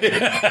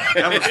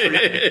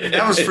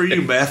 That was for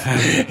you, Beth.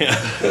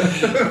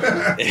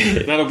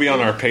 That'll be on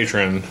our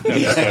Patreon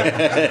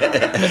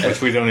episode,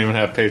 which we don't even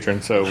have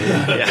patrons, so...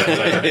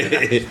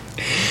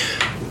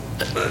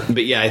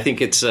 But yeah, I think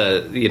it's,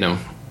 I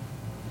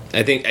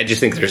just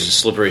think there's a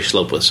slippery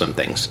slope with some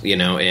things,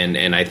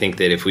 and I think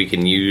that if we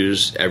can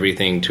use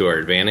everything to our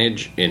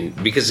advantage,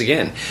 because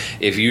again,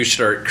 if you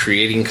start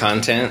creating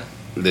content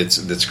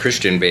that's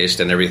Christian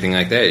based and everything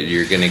like that,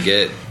 you're going to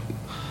get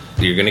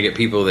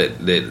people that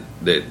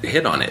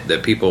hit on it. You're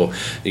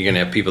going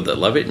to have people that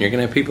love it, and you're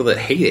going to have people that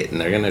hate it,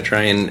 and they're going to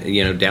try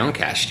and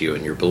downcast you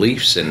and your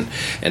beliefs and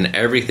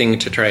everything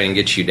to try and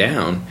get you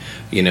down.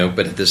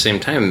 But at the same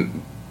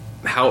time,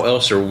 how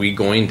else are we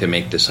going to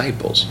make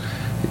disciples?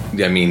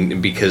 I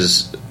mean,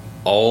 because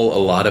all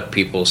a lot of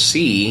people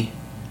see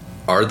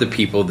are the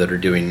people that are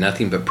doing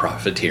nothing but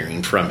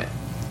profiteering from it.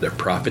 They're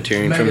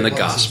profiteering from the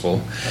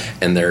gospel,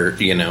 and they're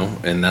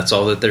and that's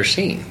all that they're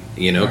seeing.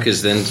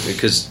 Because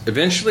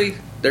eventually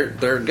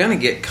they're gonna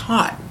get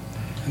caught,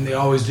 and they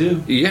always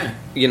do. Yeah,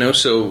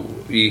 so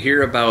you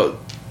hear about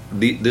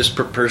this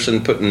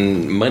person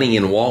putting money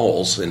in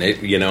walls, and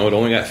it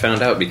only got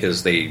found out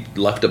because they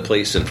left a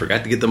place and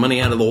forgot to get the money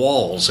out of the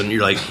walls, and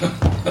you're like,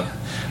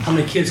 how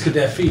many kids could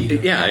that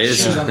feed? Yeah,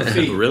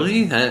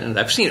 really?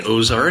 I've seen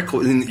Ozark.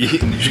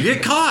 You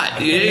get caught.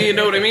 You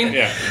know what I mean?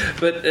 Yeah.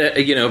 But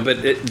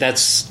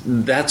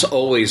that's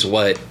always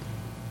what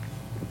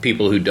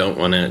people who don't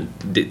want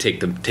to take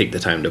the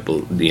time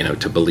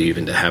to believe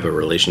and to have a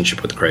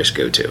relationship with Christ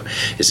go to,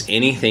 is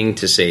anything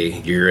to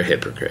say you're a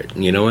hypocrite.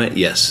 You know what?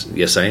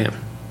 Yes, I am.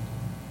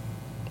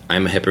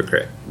 I'm a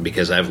hypocrite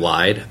because I've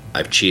lied,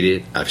 I've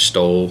cheated, I've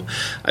stole,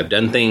 I've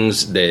done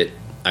things that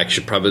I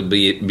should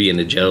probably be in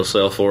a jail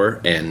cell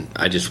for, and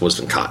I just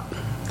wasn't caught.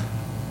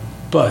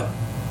 but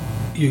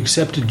you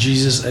accepted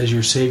Jesus as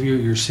your Savior,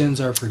 your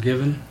sins are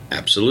forgiven,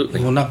 Absolutely.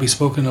 and will not be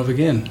spoken of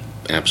again.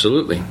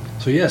 Absolutely.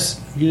 So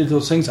yes, you did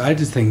those things. I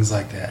did things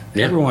like that.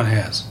 Yeah. Everyone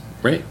has.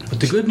 Right. But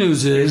the good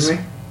news is, Excuse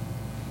me?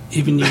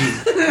 even you,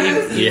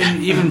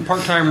 even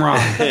part-time Ron.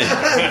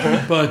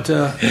 But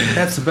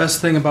that's the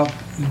best thing about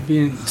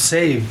being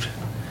saved,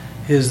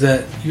 is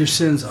that your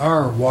sins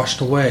are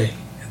washed away.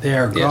 They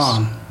are Yes.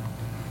 gone.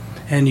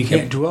 And you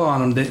can't dwell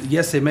on them.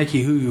 Yes, they make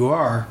you who you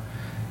are.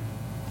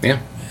 Yeah.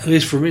 At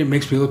least for me, it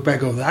makes me look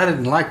back and go, I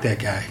didn't like that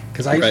guy.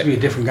 Because I used to be a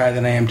different guy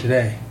than I am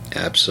today.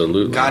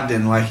 Absolutely. God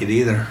didn't like it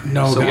either.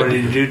 No, So God what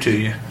did he do to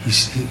you?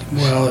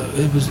 Well,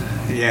 it was.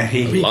 Yeah,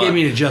 He lot. gave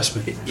me an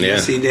adjustment.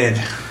 Yes, he did.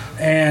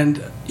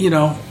 And,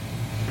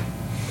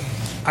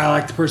 I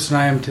like the person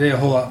I am today a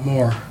whole lot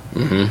more.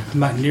 Mm-hmm. I'm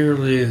not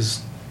nearly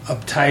as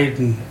uptight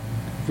and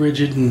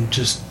rigid and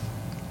just,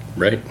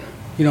 Right.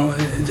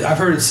 I've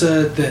heard it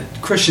said that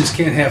Christians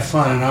can't have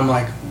fun, and I'm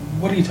like,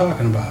 what are you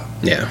talking about?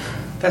 Yeah.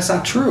 That's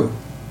not true.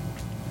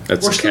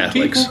 That's We're still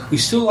Catholics. people. We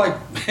still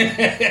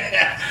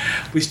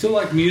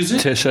like, music.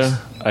 Tisha,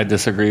 I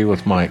disagree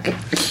with Mike. We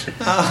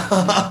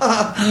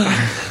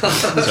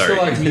Sorry. still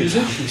like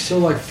music. We still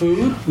like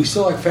food. We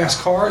still like fast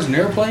cars and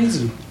airplanes,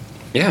 and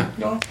Yeah.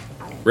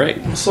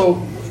 Right.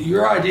 So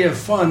your idea of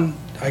fun,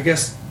 I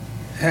guess,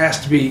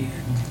 has to be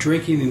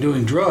drinking and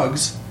doing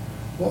drugs.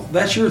 Well,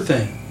 that's your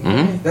thing.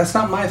 Mhm. That's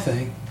not my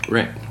thing.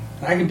 Right.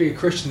 I can be a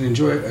Christian and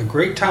enjoy a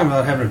great time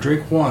without having to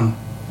drink one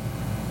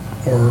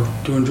or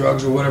doing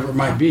drugs or whatever it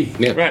might be.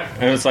 Yeah. Right.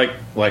 And it's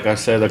like I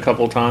said a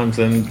couple times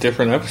in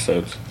different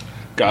episodes,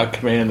 God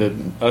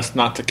commanded us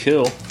not to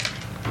kill.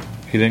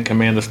 He didn't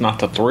command us not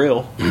to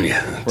thrill.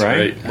 Yeah. That's Right?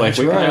 right. Like That's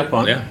we can right. have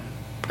fun. Yeah.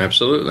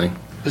 Absolutely.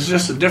 It's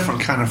just a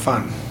different kind of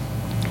fun.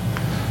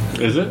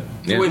 Is it?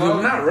 Yeah. With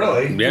Well, not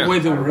really. Yeah. The way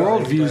the Not really,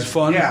 world views but-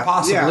 fun, Yeah,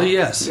 possibly, yeah.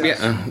 yes.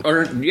 Yeah.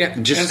 Or just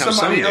In how some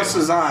somebody do.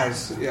 else's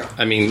eyes. Yeah.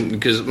 I mean,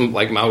 because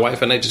like my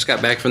wife and I just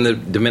got back from the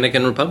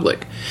Dominican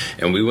Republic,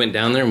 and we went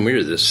down there, and we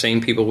were the same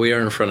people we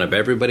are in front of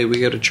everybody we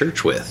go to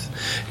church with,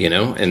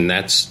 and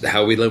that's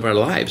how we live our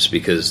lives,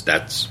 because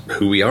that's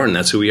who we are, and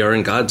that's who we are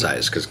in God's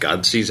eyes, because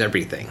God sees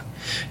everything,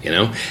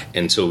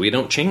 and so we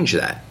don't change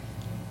that.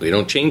 We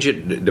don't change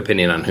it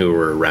depending on who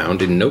we're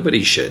around, and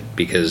nobody should,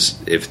 because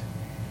if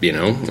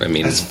I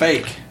mean, That's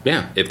fake.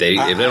 yeah, if they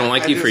don't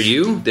like I you for just-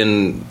 you,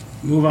 then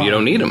Move on. you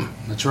don't need them.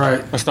 That's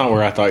right. That's not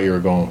where I thought you were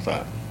going with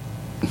that.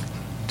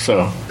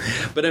 So,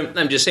 But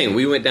I'm just saying,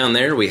 we went down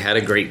there. We had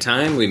a great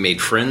time. We made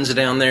friends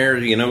down there,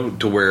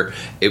 to where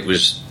it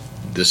was,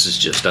 this is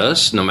just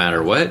us, no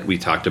matter what. We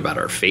talked about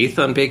our faith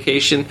on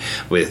vacation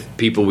with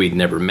people we'd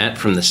never met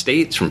from the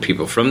States, from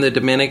people from the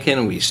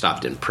Dominican. We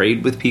stopped and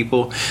prayed with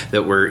people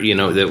that were,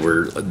 that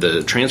were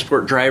the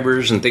transport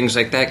drivers and things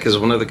like that. Because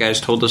one of the guys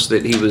told us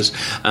that he was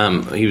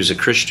a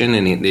Christian,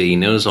 and he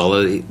knows all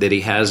that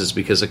he has is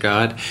because of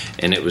God.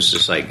 And it was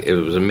just like, it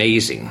was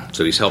amazing.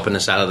 So he's helping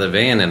us out of the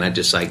van, and I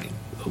just like,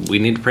 we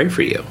need to pray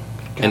for you.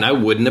 And I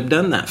wouldn't have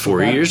done that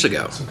 4 God- years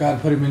ago. So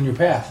God put him in your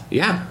path.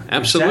 Yeah,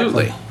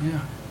 absolutely. Exactly. Yeah.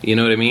 You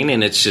know what I mean?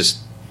 And it's just,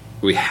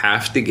 we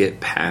have to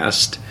get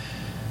past.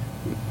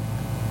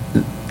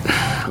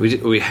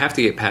 We have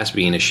to get past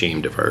being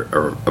ashamed of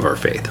our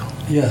faith.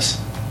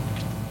 Yes.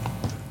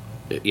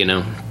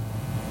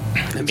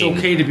 It's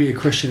okay to be a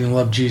Christian and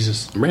love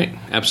Jesus. Right?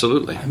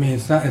 Absolutely. I mean,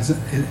 it's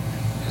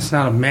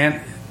not a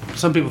man.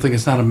 Some people think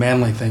it's not a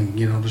manly thing,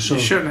 to show.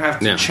 You shouldn't have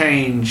to Yeah.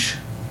 change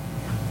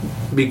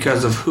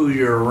because of who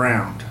you're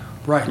around.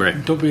 Right.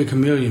 Right. Don't be a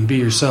chameleon. Be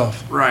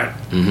yourself. Right.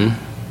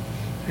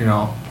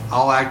 Mm-hmm.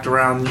 I'll act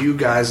around you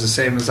guys the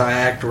same as I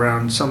act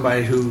around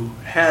somebody who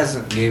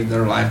hasn't gave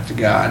their life to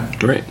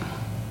God. Right.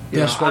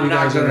 That's what I'm you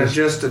not guys going to are.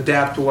 just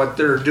adapt to what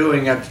they're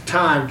doing at the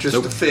time just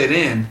Nope. to fit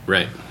in.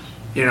 Right.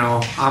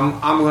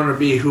 I'm going to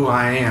be who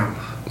I am.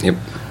 Yep.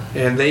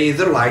 And they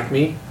either like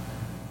me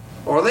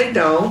or they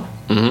don't.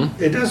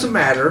 Mm-hmm. It doesn't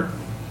matter.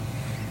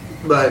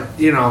 But,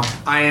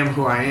 I am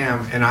who I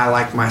am, and I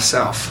like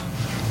myself.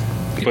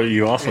 but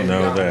you also And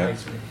know God that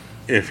likes me.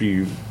 if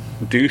you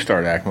do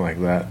start acting like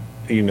that,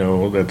 you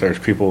know that there's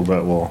people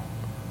that will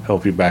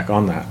help you back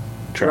on that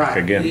track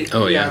again.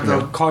 Oh, yeah.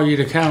 They'll Call you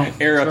to count.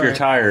 Air up That's your right.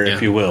 tire, Yeah.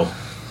 if you will.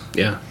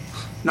 Yeah.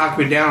 knock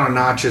me down a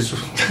notch is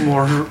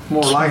more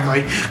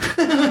likely.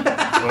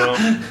 Well,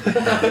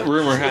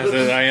 rumor has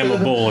it I am a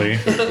bully.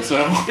 So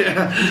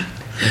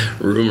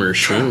Rumor,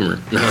 schmoomer.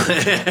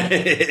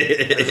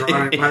 As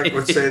Ronnie Mike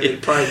would say, they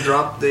probably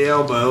dropped the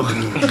elbow.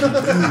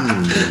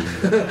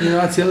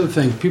 That's the other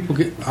thing. People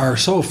are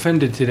so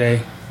offended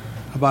today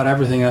about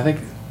everything. I think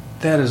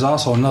that is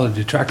also another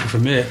detractor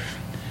from it.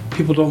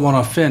 People don't want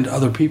to offend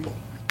other people.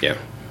 Yeah.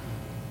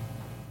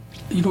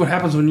 You know what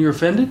happens when you're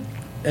offended?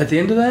 At the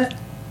end of that,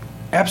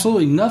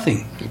 absolutely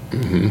nothing.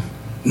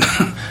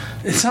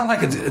 It's not like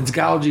it's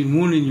gouging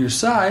wound in your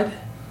side.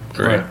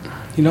 Right.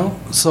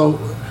 So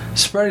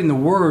spreading the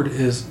word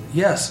is,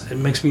 yes, it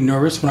makes me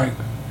nervous when I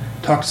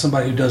talk to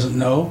somebody who doesn't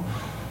know,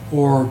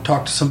 or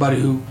talk to somebody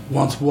who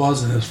once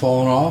was and has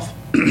fallen off.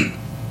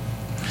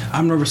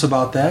 I'm nervous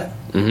about that,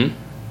 Mm-hmm.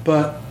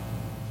 but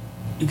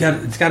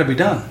it's got to be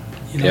done.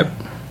 You know? Yep.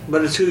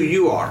 But it's who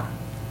you are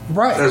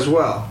Right. as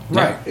well.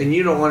 Right. And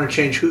you don't want to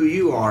change who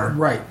you are.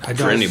 Right. I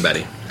don't. For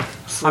anybody.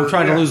 I'm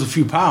trying to lose a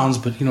few pounds,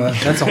 but you know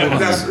that's a whole other,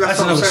 That's that's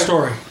what I'm another saying.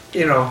 story.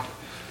 You know,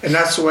 and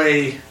that's the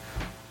way.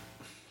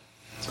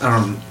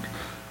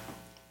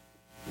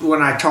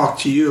 When I talk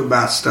to you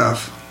about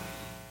stuff,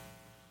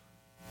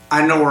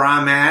 I know where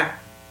I'm at,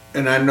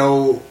 and I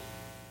know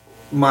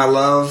my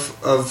love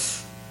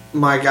of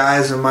my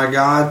guys and my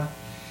God,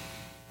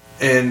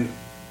 and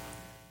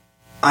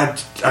I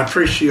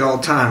appreciate you all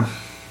the time.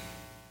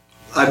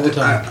 All the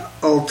time.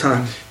 All the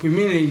time. We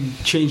mean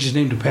he changed his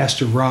name to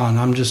Pastor Ron.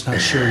 I'm just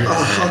not sure yet.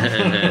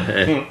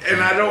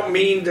 And I don't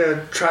mean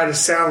to try to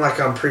sound like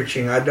I'm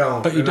preaching. I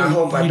don't. But you And I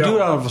hope I do don't.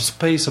 it out of a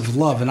space of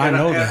love, and I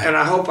know that. And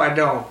I hope I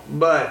don't.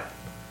 But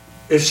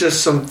it's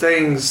just some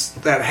things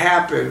that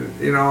happen,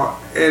 you know,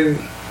 and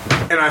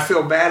I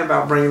feel bad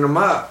about bringing them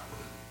up.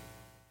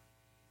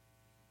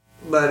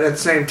 But at the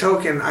same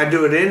token, I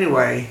do it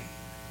anyway.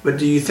 But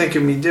do you think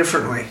of me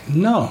differently?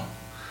 No,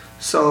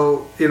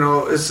 So, you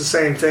know, it's the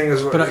same thing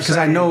as what but you're because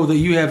I saying. know that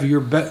you have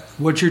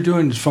what you're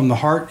doing is from the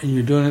heart, and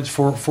you're doing it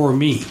for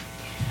me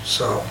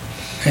So,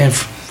 and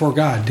for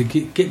God to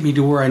get me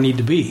to where I need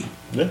to be.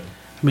 Yeah.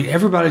 I mean,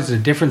 everybody's at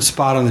a different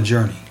spot on the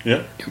journey.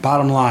 Yeah.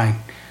 Bottom line,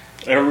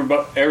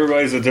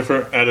 Everybody's at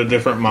a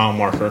different mile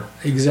marker.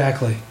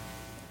 exactly.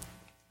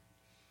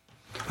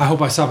 I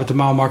hope I stop at the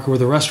mile marker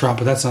with a restaurant,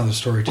 but that's another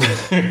story too.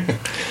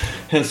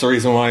 That's the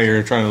reason why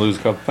you're trying to lose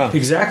a couple pounds.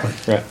 Exactly.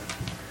 Right.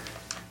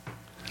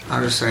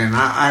 I'm just saying,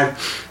 I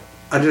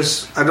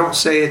don't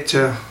say it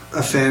to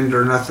offend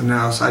or nothing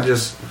else. I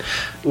just,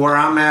 where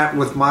I'm at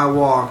with my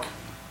walk,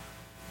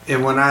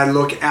 and when I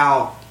look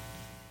out,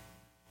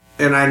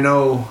 and I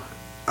know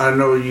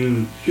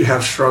you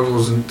have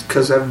struggles, and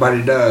because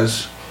everybody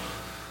does,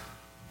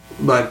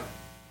 but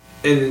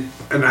and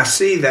I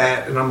see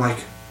that, and I'm like,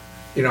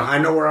 you know, I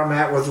know where I'm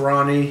at with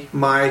Ronnie,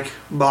 Mike,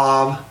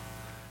 Bob,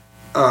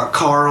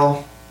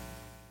 Carl,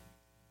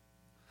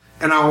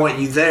 and I want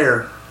you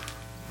there.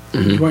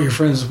 You want your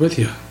friends with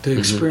you to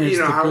experience You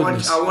know, the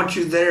goodness. I want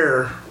you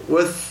there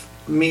with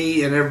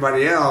me and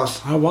everybody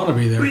else. I want to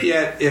be there. But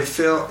yet,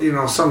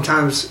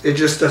 sometimes it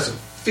just doesn't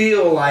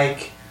feel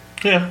like,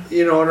 Yeah.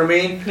 you know what I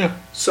mean? Yeah.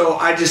 So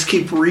I just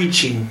keep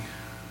reaching.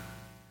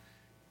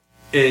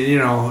 And, you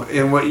know,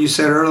 and what you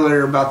said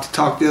earlier about the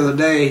talk the other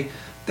day,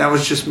 that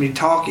was just me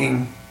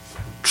talking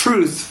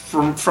truth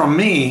from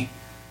me.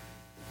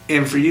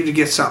 And for you to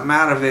get something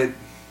out of it,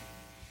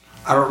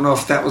 I don't know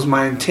if that was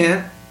my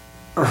intent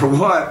or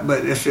what,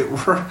 but if it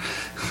were,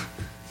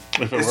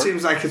 If it works.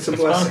 seems like it's a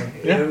It's blessing.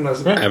 fine. Yeah. It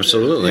must-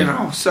 Absolutely. You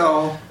know,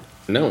 so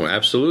No,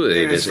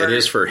 absolutely. And It it's is. very- It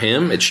is for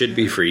him. It should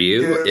be for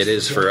you. It is. It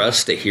is for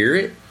us to hear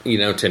it. You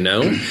know, to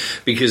know,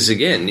 because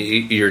again,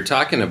 you're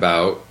talking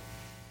about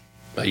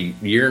a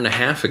year and a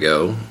half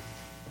ago,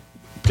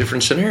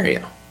 different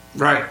scenario,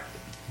 right.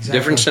 Exactly.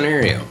 different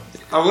scenario,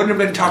 I wouldn't have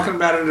been talking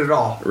about it at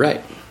all.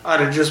 right?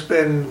 We'd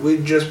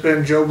just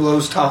been Joe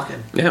Blows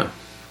talking. Yeah,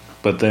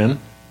 But then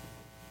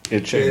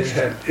it changed.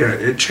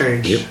 It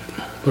changed. Yep.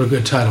 What a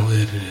good title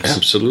it is.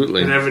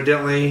 absolutely. And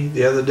evidently,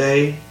 the other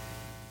day,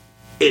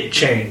 it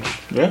changed.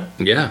 Yeah.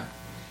 Yeah,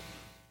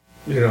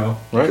 You know,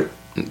 Right.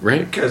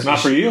 right. because Not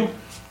for you.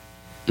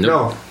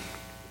 No,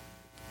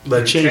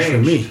 but It changed for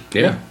me.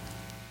 Yeah,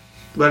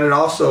 But it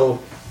also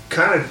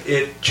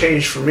it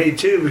changed for me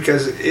too,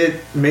 because it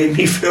made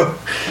me feel,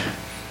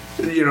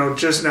 you know,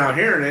 just now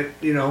hearing it,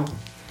 you know,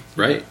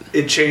 right.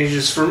 it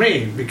changes for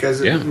me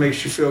because it Yeah.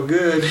 makes you feel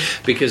good.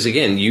 Because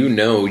again, you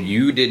know,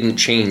 you didn't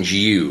change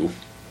you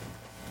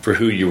for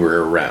who you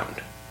were around.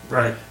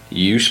 Right.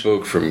 You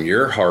spoke from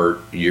your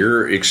heart,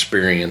 your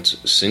experience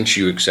since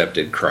you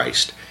accepted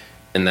Christ,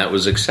 and that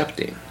was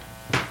accepting.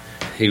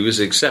 He was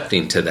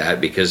accepting to that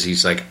because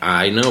he's like,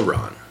 I know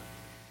Ron,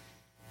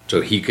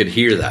 so he could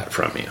hear that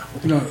from you.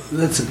 You know,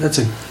 that's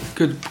a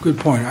good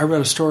point. I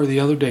read a story the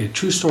other day,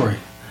 true story.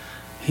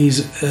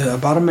 He's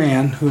about a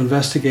man who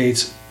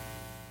investigates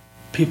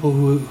people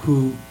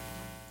who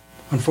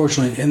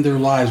unfortunately end their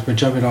lives by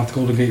jumping off the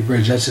Golden Gate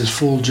Bridge. That's his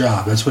full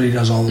job. That's what he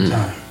does all the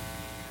time.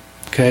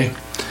 Okay?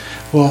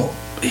 Well,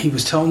 he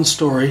was telling the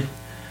story,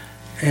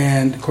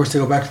 and of course they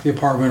go back to the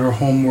apartment or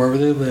home, wherever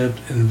they lived,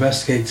 and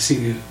investigate to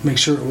see, make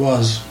sure it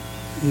was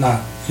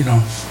not, you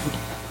know,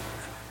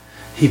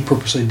 he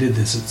purposely did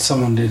this, that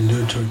someone didn't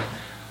do it to him.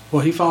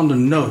 Well, he found a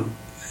note,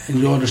 and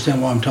you'll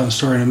understand why I'm telling the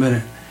story in a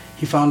minute.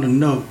 He found a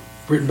note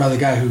written by the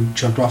guy who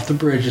jumped off the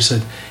bridge that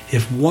said,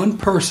 if one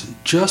person,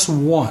 just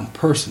one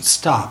person,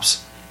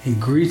 stops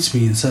and greets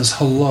me and says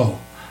hello,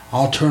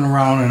 I'll turn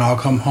around and I'll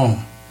come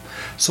home.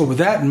 So with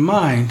that in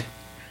mind,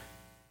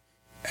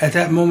 at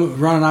that moment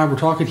Ron and I were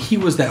talking, he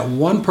was that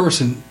one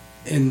person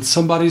in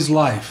somebody's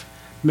life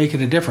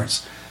making a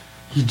difference.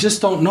 You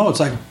just don't know. It's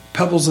like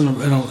pebbles in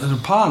a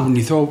pond when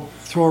you throw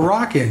a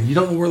rock in. You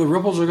don't know where the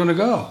ripples are going to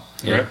go.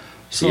 Yeah. Right.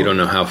 So, You don't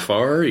know how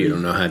far, you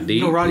don't know how deep.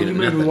 you know, Ron, you don't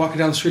may have been nothing. walking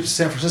down the streets of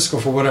San Francisco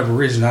for whatever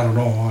reason. I don't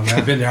know. I mean,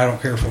 I've been there. I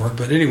don't care for it.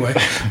 But anyway,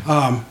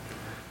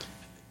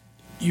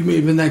 you may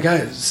have been that guy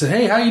that said,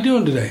 "Hey, how you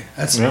doing today?"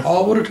 That's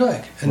all it would have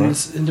took, and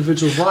this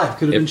individual's life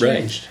could have been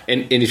changed.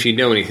 And if you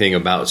know anything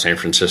about San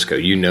Francisco,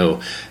 you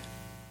know,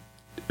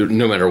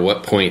 no matter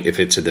what point, if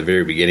it's at the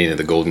very beginning of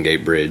the Golden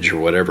Gate Bridge or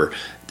whatever,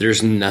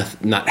 there's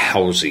not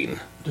housing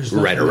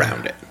right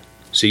around it.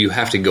 So you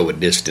have to go a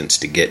distance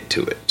to get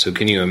to it. So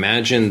can you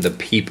imagine the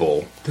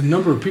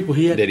number of people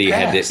he had to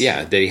pass?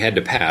 That he had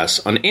to pass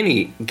on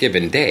any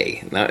given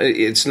day. Now,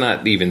 it's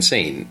not even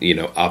saying, you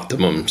know,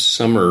 optimum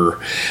summer,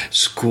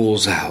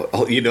 schools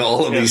out, you know,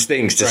 all of these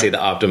things to say the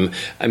optimum.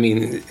 I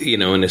mean, you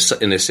know, in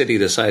a city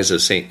the size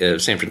of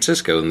San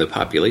Francisco and the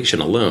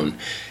population alone,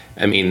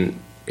 I mean,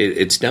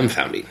 it's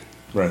dumbfounding.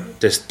 Right.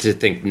 Just to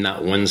think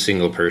not one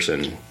single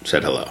person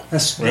said hello. That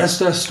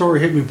story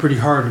hit me pretty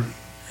hard,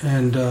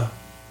 and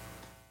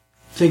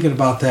thinking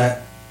about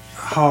that,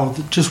 how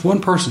just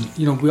one person,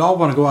 you know, we all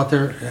want to go out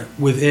there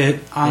with it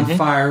on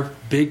fire,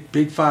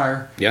 big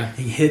fire, and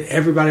hit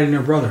everybody and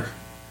their brother.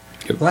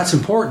 Yep. Well, that's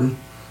important,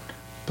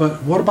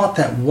 but what about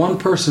that one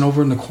person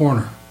over in the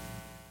corner?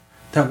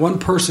 That one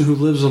person who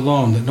lives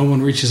alone that no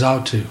one reaches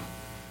out to?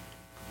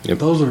 Yep.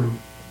 Those are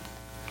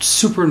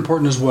super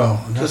important as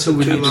well. And that's just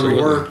what we need to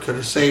little word could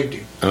have saved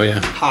you. Oh, yeah.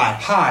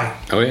 Hi.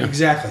 Oh, yeah.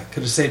 Exactly.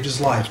 Could have saved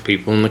his life.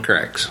 People in the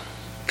cracks.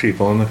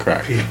 People in the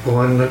cracks.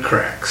 People in the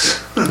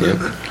cracks.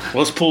 Yep.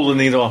 Let's pull the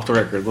needle off the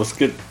record. Let's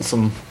get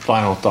some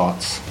final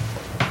thoughts.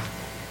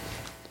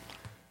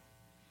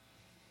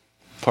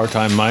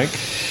 Part-time Mike.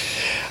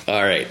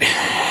 All right.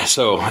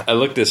 So I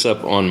looked this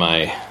up on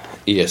my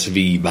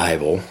ESV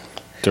Bible.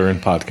 During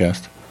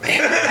podcast.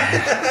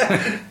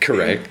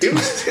 Correct.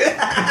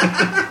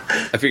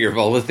 I figure of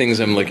all the things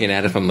I'm looking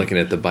at, if I'm looking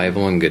at the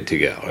Bible, I'm good to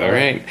go. All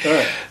right.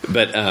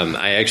 But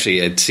I actually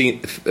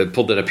had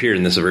pulled it up here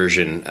in this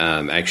version,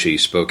 actually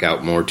spoke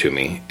out more to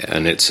me.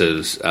 And it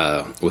says,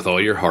 with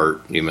all your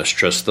heart, you must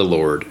trust the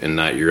Lord and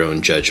not your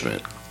own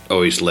judgment.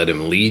 Always let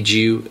him lead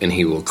you, and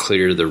he will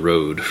clear the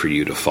road for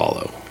you to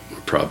follow.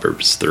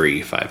 Proverbs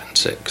 3, 5, and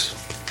 6.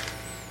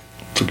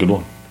 It's a good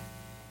one.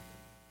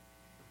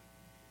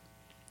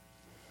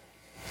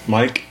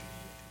 Mike,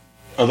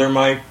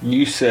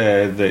 you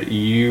said that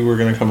you were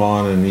going to come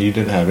on and you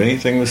didn't have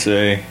anything to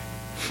say.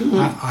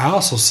 I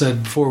also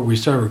said before we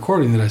started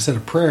recording that I said a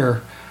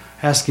prayer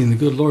asking the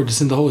good Lord to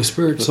send the Holy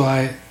Spirit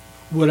so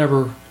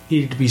whatever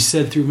needed to be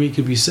said through me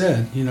could be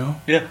said, you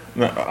know? Yeah.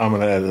 No, I'm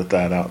going to edit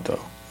that out,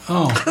 though.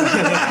 Oh.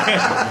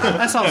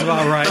 That sounds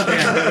about right.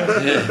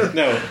 Yeah.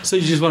 No. So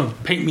you just want to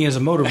paint me as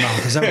a motor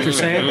mouth. Is that what you're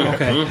saying?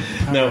 Okay.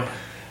 No.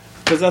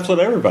 Because that's what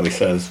everybody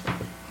says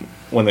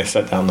when they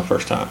sit down the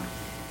first time.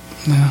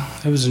 Yeah,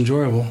 it was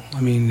enjoyable.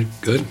 I mean,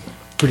 good.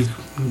 Pretty.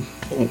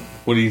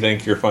 What do you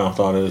think your final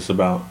thought is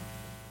about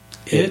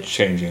it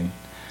changing?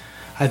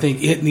 I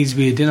think it needs to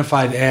be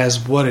identified as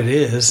what it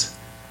is,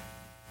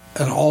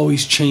 an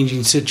always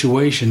changing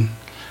situation,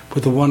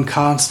 with the one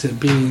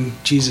constant being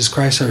Jesus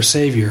Christ our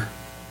Savior.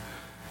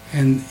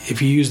 And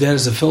if you use that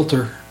as a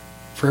filter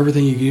for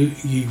everything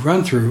you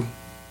run through,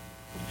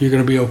 you're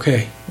going to be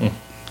okay.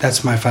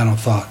 That's my final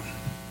thought.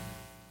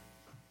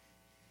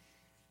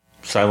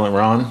 Silent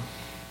Ron?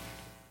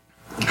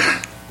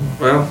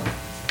 Well,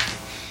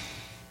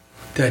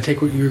 did I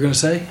take what you were going to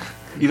say?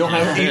 You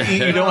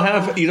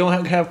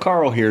don't have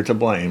Carl here to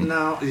blame.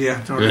 No,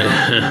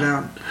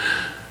 no.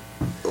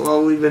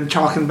 Well, we've been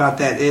talking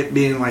about it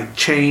being like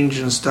change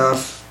and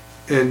stuff,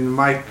 and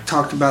Mike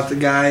talked about the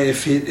guy.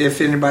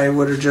 If anybody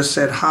would have just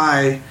said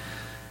hi,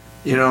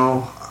 you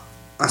know,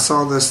 I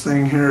saw this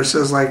thing here. It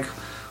says like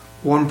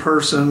one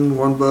person,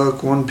 one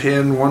book, one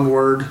pen, one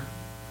word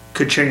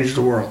could change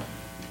the world.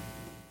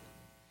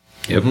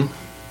 Yep.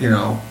 You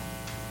know,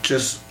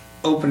 just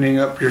opening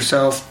up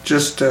yourself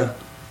just to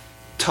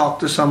talk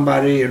to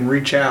somebody and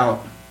reach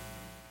out,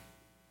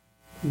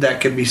 that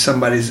could be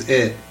somebody's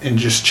and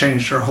just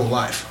change their whole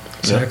life.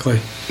 Exactly.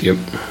 Yep.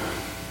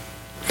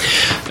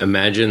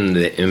 Imagine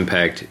the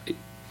impact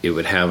it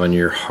would have on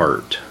your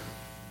heart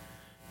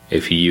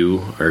if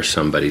you are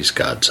somebody's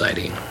God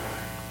sighting.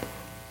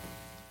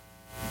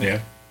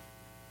 Yeah.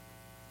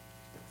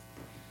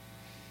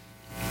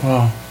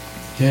 Wow.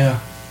 Yeah.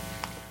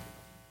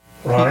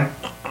 Right.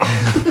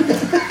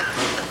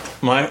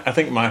 I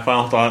think my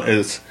final thought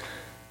is,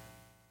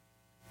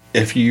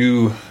 if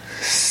you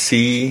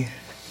see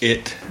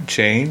it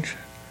change,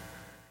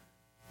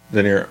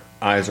 then your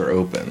eyes are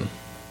open.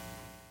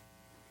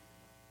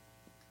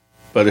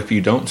 But if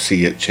you don't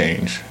see it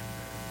change,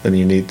 then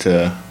you need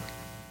to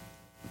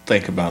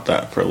think about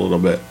that for a little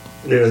bit.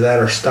 Either that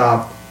or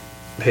stop,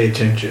 pay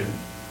attention,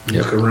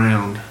 look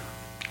around.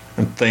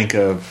 And think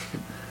of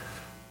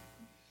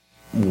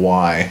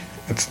why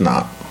it's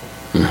not.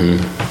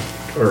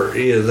 Mm-hmm. Or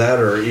either that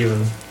or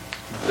even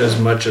as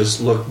much as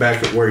look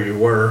back at where you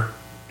were.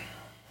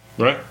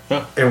 Right.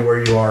 Yeah. And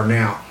where you are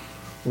now.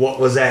 What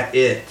was that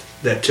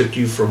took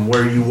you from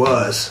where you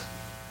was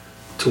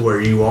to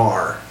where you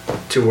are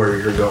to where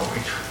you're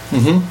going?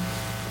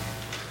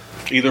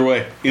 Mm-hmm. Either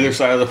way, either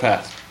side of the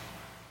path.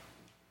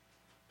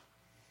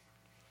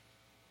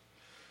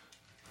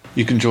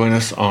 You can join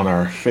us on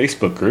our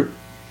Facebook group,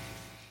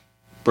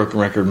 Broken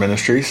Record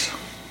Ministries.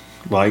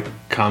 like,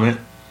 comment,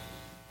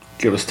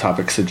 give us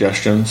topic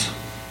suggestions.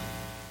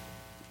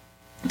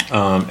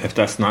 If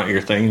that's not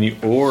your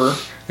thing, or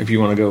if you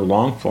want to go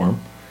long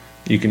form,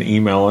 you can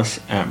email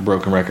us at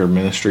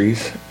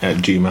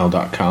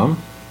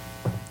brokenrecordministries@gmail.com.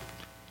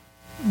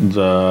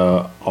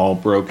 The All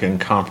Broken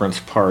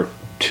Conference Part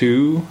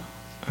 2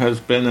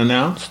 has been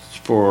announced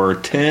for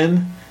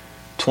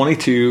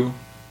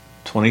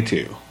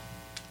 10/22/22.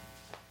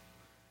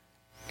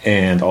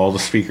 And all the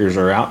speakers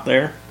are out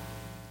there.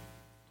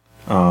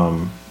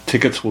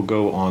 Tickets will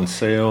go on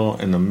sale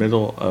in the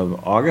middle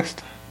of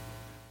August.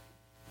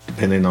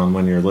 Depending on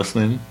when you're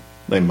listening,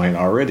 they might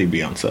already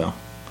be on sale.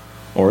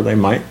 Or they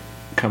might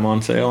come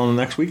on sale in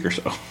the next week or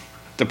so.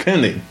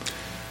 Depending.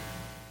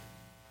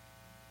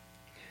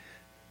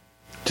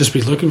 Just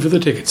be looking for the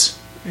tickets.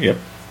 Yep.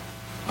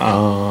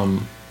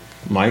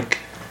 Mike,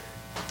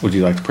 would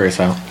you like to pray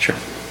us out? Sure.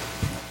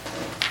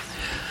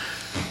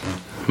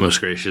 Most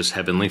gracious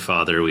Heavenly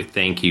Father, we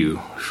thank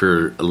you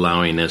for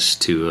allowing us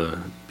to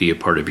be a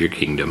part of your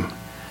kingdom.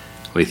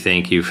 We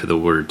thank you for the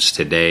words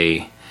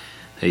today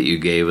that you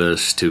gave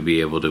us to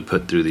be able to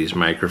put through these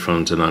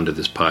microphones and onto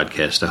this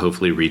podcast to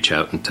hopefully reach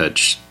out and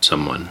touch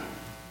someone.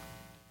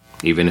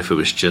 Even if it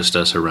was just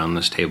us around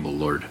this table,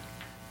 Lord.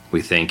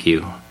 We thank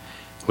you.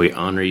 We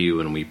honor you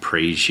and we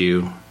praise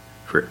you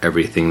for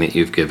everything that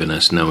you've given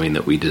us, knowing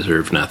that we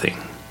deserve nothing.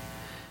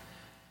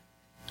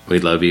 We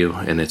love you,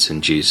 and it's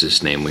in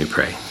Jesus' name we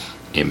pray.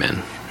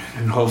 Amen.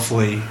 And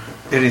hopefully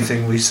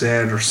anything we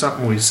said or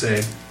something we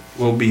said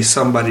will be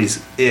somebody's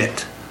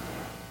it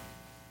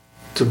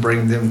to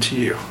bring them to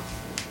you.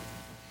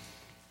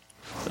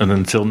 And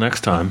until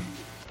next time.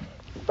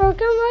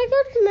 Broken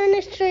Records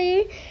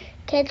Ministry.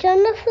 Catch you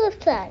on the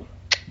flip side.